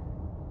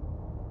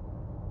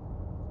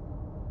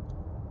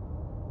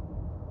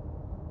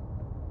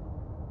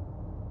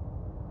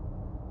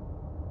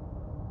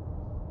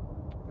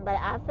 But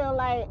I feel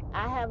like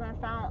I haven't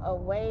found a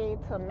way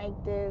to make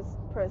this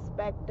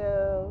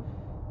perspective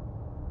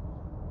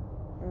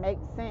make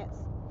sense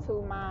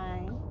to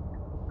my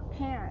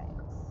parents.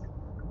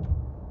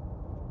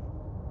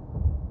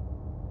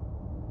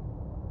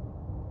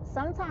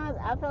 Sometimes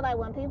I feel like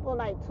when people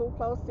like too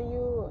close to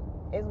you,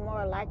 it's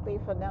more likely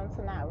for them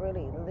to not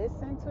really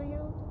listen to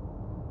you.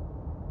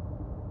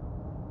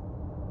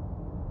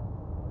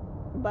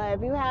 But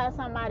if you have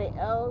somebody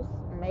else,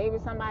 maybe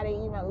somebody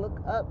even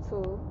look up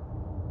to,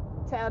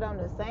 tell them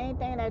the same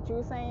thing that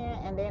you're saying,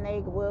 and then they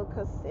will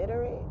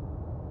consider it.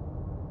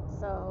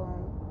 So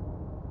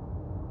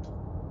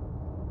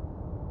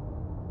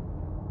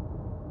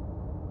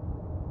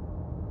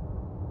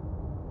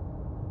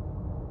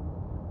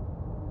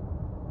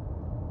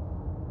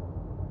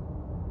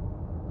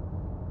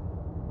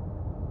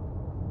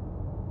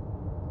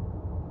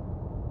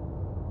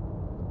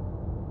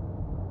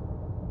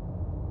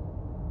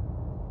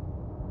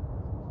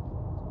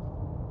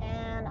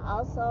and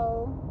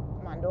also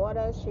my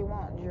daughter, she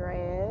want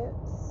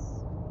dreads,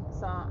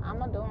 so I'm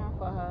gonna do them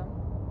for her.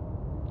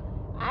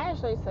 I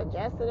actually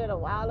suggested it a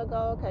while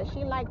ago because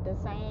she liked the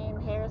same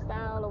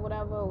hairstyle or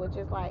whatever, which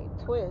is like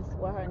twists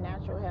with her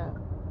natural hair.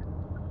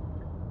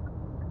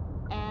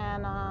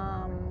 And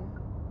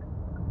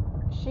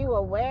she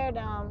will wear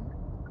them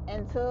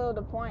until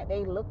the point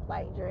they look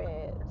like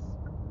dreads.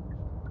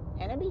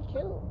 And it'd be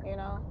cute, you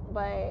know.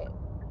 But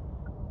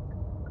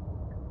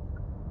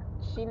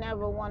she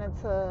never wanted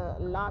to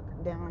lock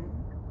them.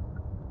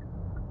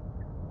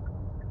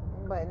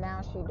 But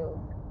now she do.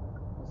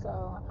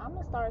 So I'm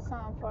gonna start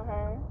something for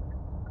her.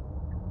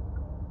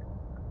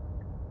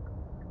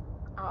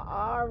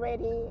 I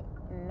already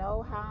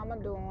know how I'm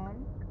gonna do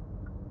them.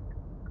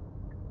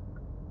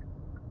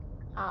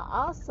 I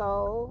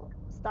also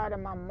started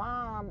my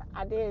mom.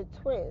 I did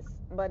twists,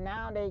 but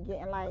now they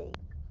getting like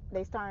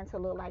they starting to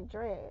look like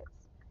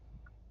dreads,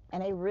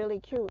 and they really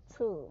cute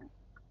too.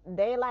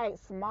 They like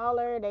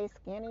smaller, they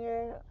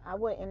skinnier. I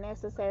wouldn't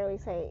necessarily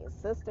say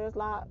sisters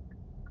lock,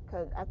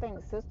 cause I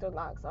think sister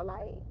locks are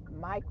like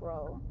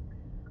micro,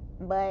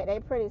 but they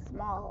pretty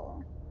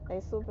small.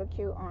 They super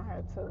cute on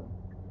her too.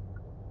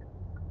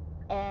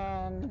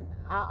 And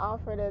I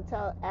offered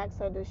to ask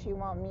her, does she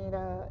want me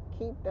to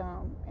keep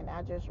them, and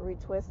I just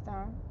retwist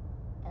them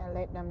and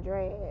let them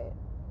dread.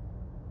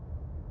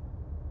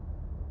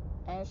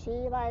 And she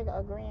like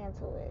agreeing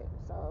to it.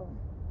 So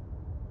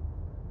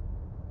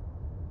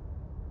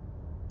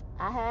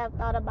I have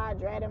thought about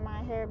dreading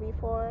my hair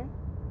before,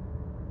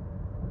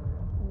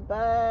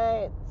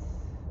 but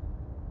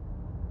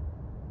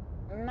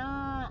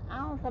nah, I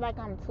don't feel like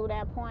I'm to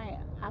that point.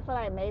 I feel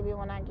like maybe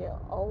when I get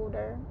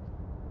older,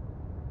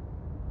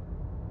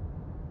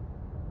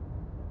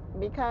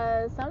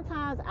 because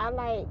sometimes I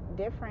like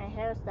different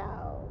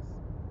hairstyles.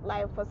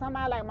 Like for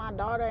somebody like my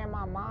daughter and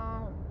my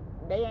mom,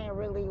 they ain't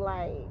really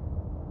like.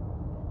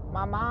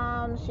 My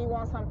mom, she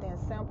wants something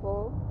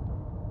simple.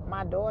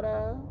 My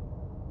daughter,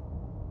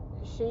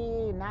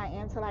 she not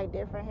into like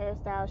different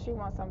hairstyles. She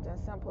wants something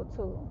simple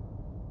too.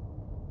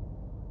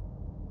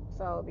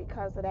 So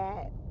because of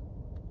that,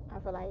 I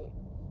feel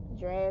like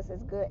dress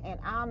is good. And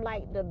I'm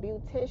like the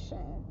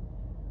beautician.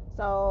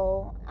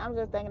 So I'm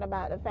just thinking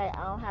about the fact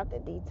I don't have to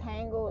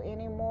detangle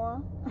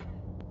anymore.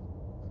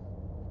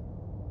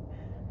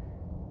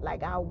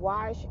 Like I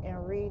wash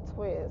and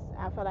retwist.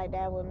 I feel like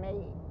that would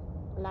make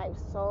life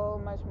so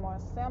much more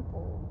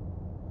simple.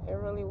 It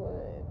really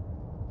would.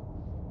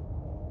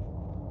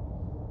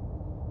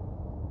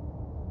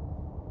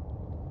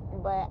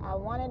 But I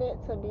wanted it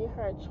to be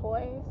her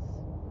choice.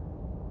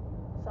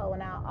 So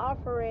when I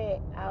offer it,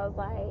 I was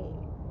like,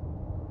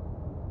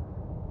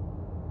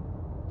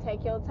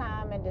 take your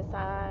time and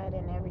decide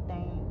and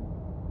everything.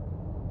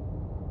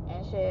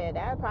 And shit,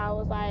 that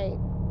probably was like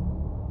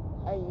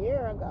a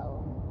year ago.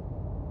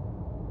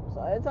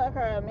 So it took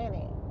her a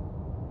minute.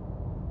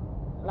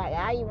 Like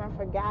I even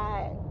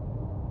forgot.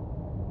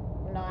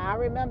 You know, I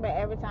remember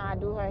every time I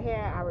do her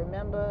hair, I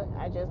remember,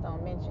 I just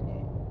don't mention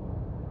it.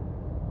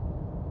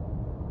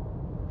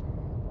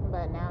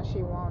 but now she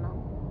want them.